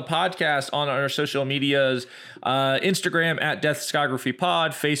find the podcast on our social medias, Instagram at Deathscography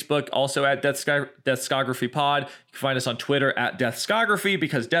Pod, Facebook also at Deathscography Pod. You can find us on Twitter at Deathscography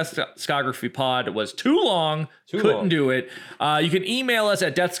because Deathscography Pod was too long. Couldn't do it. You can email us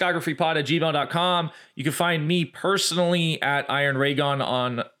at deathscographypod@gmail.com. You can find me personally at Iron Raygon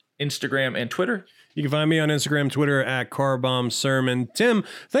on Instagram and Twitter. You can find me on Instagram, Twitter at CarBombSermon. Tim,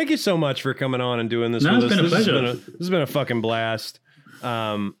 thank you so much for coming on and doing this with us. It's been a pleasure. This has been a fucking blast.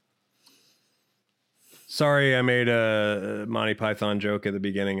 Sorry, I made a Monty Python joke at the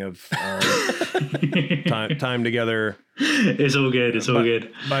beginning of time together. It's all good. It's all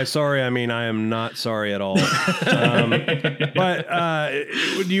good. By sorry, I mean I am not sorry at all. But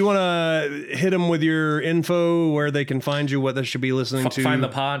do you want to hit them with your info, where they can find you, what they should be listening to? Find the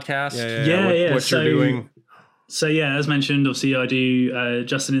podcast. Yeah. What you're doing. So yeah, as mentioned, obviously I do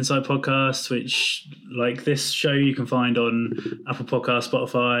Just an Insight podcast, which like this show you can find on Apple Podcasts,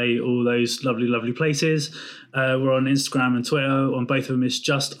 Spotify, all those lovely places. We're on Instagram and Twitter. On both of them is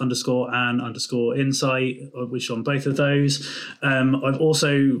just_an_insight, which on both of those. I've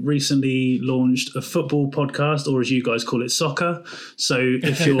also recently launched a football podcast, or as you guys call it, soccer. So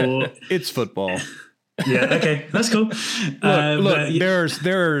if you're... It's football. Yeah, okay, that's cool. Look, there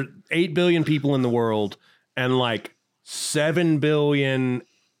are 8 billion people in the world, and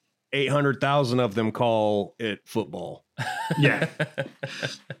 7,800,000 of them call it football. Yeah.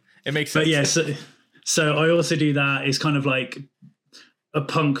 It makes sense. But yeah, so I also do that. It's kind of like a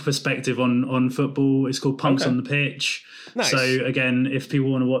punk perspective on football. It's called Punks on the Pitch. Nice. So again, if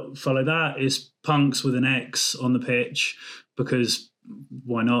people want to follow that, it's Punks with an X on the pitch, because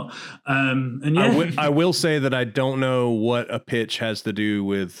why not? And yeah. I will say that I don't know what a pitch has to do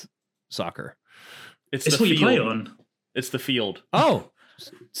with soccer. It's what you play on. It's the field. Oh,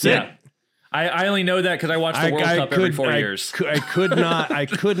 sick. Yeah. I only know that because I watch the World Cup every 4 years. I could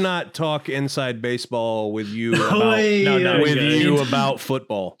not talk inside baseball with you about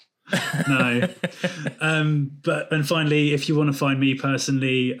football. No. And finally, if you want to find me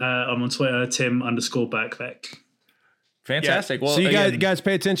personally, I'm on Twitter, Tim_Backbeck. Fantastic. Yeah. Well, so you guys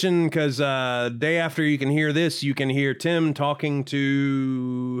pay attention, because day after you can hear this, you can hear Tim talking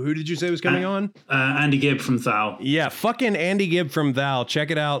to, who did you say was coming on? Andy Gibb from Thou. Yeah, fucking Andy Gibb from Thou.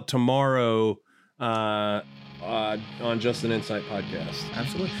 Check it out tomorrow on Just an Insight podcast.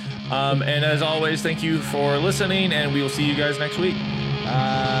 Absolutely. And as always, thank you for listening, and we will see you guys next week.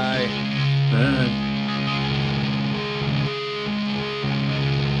 Bye.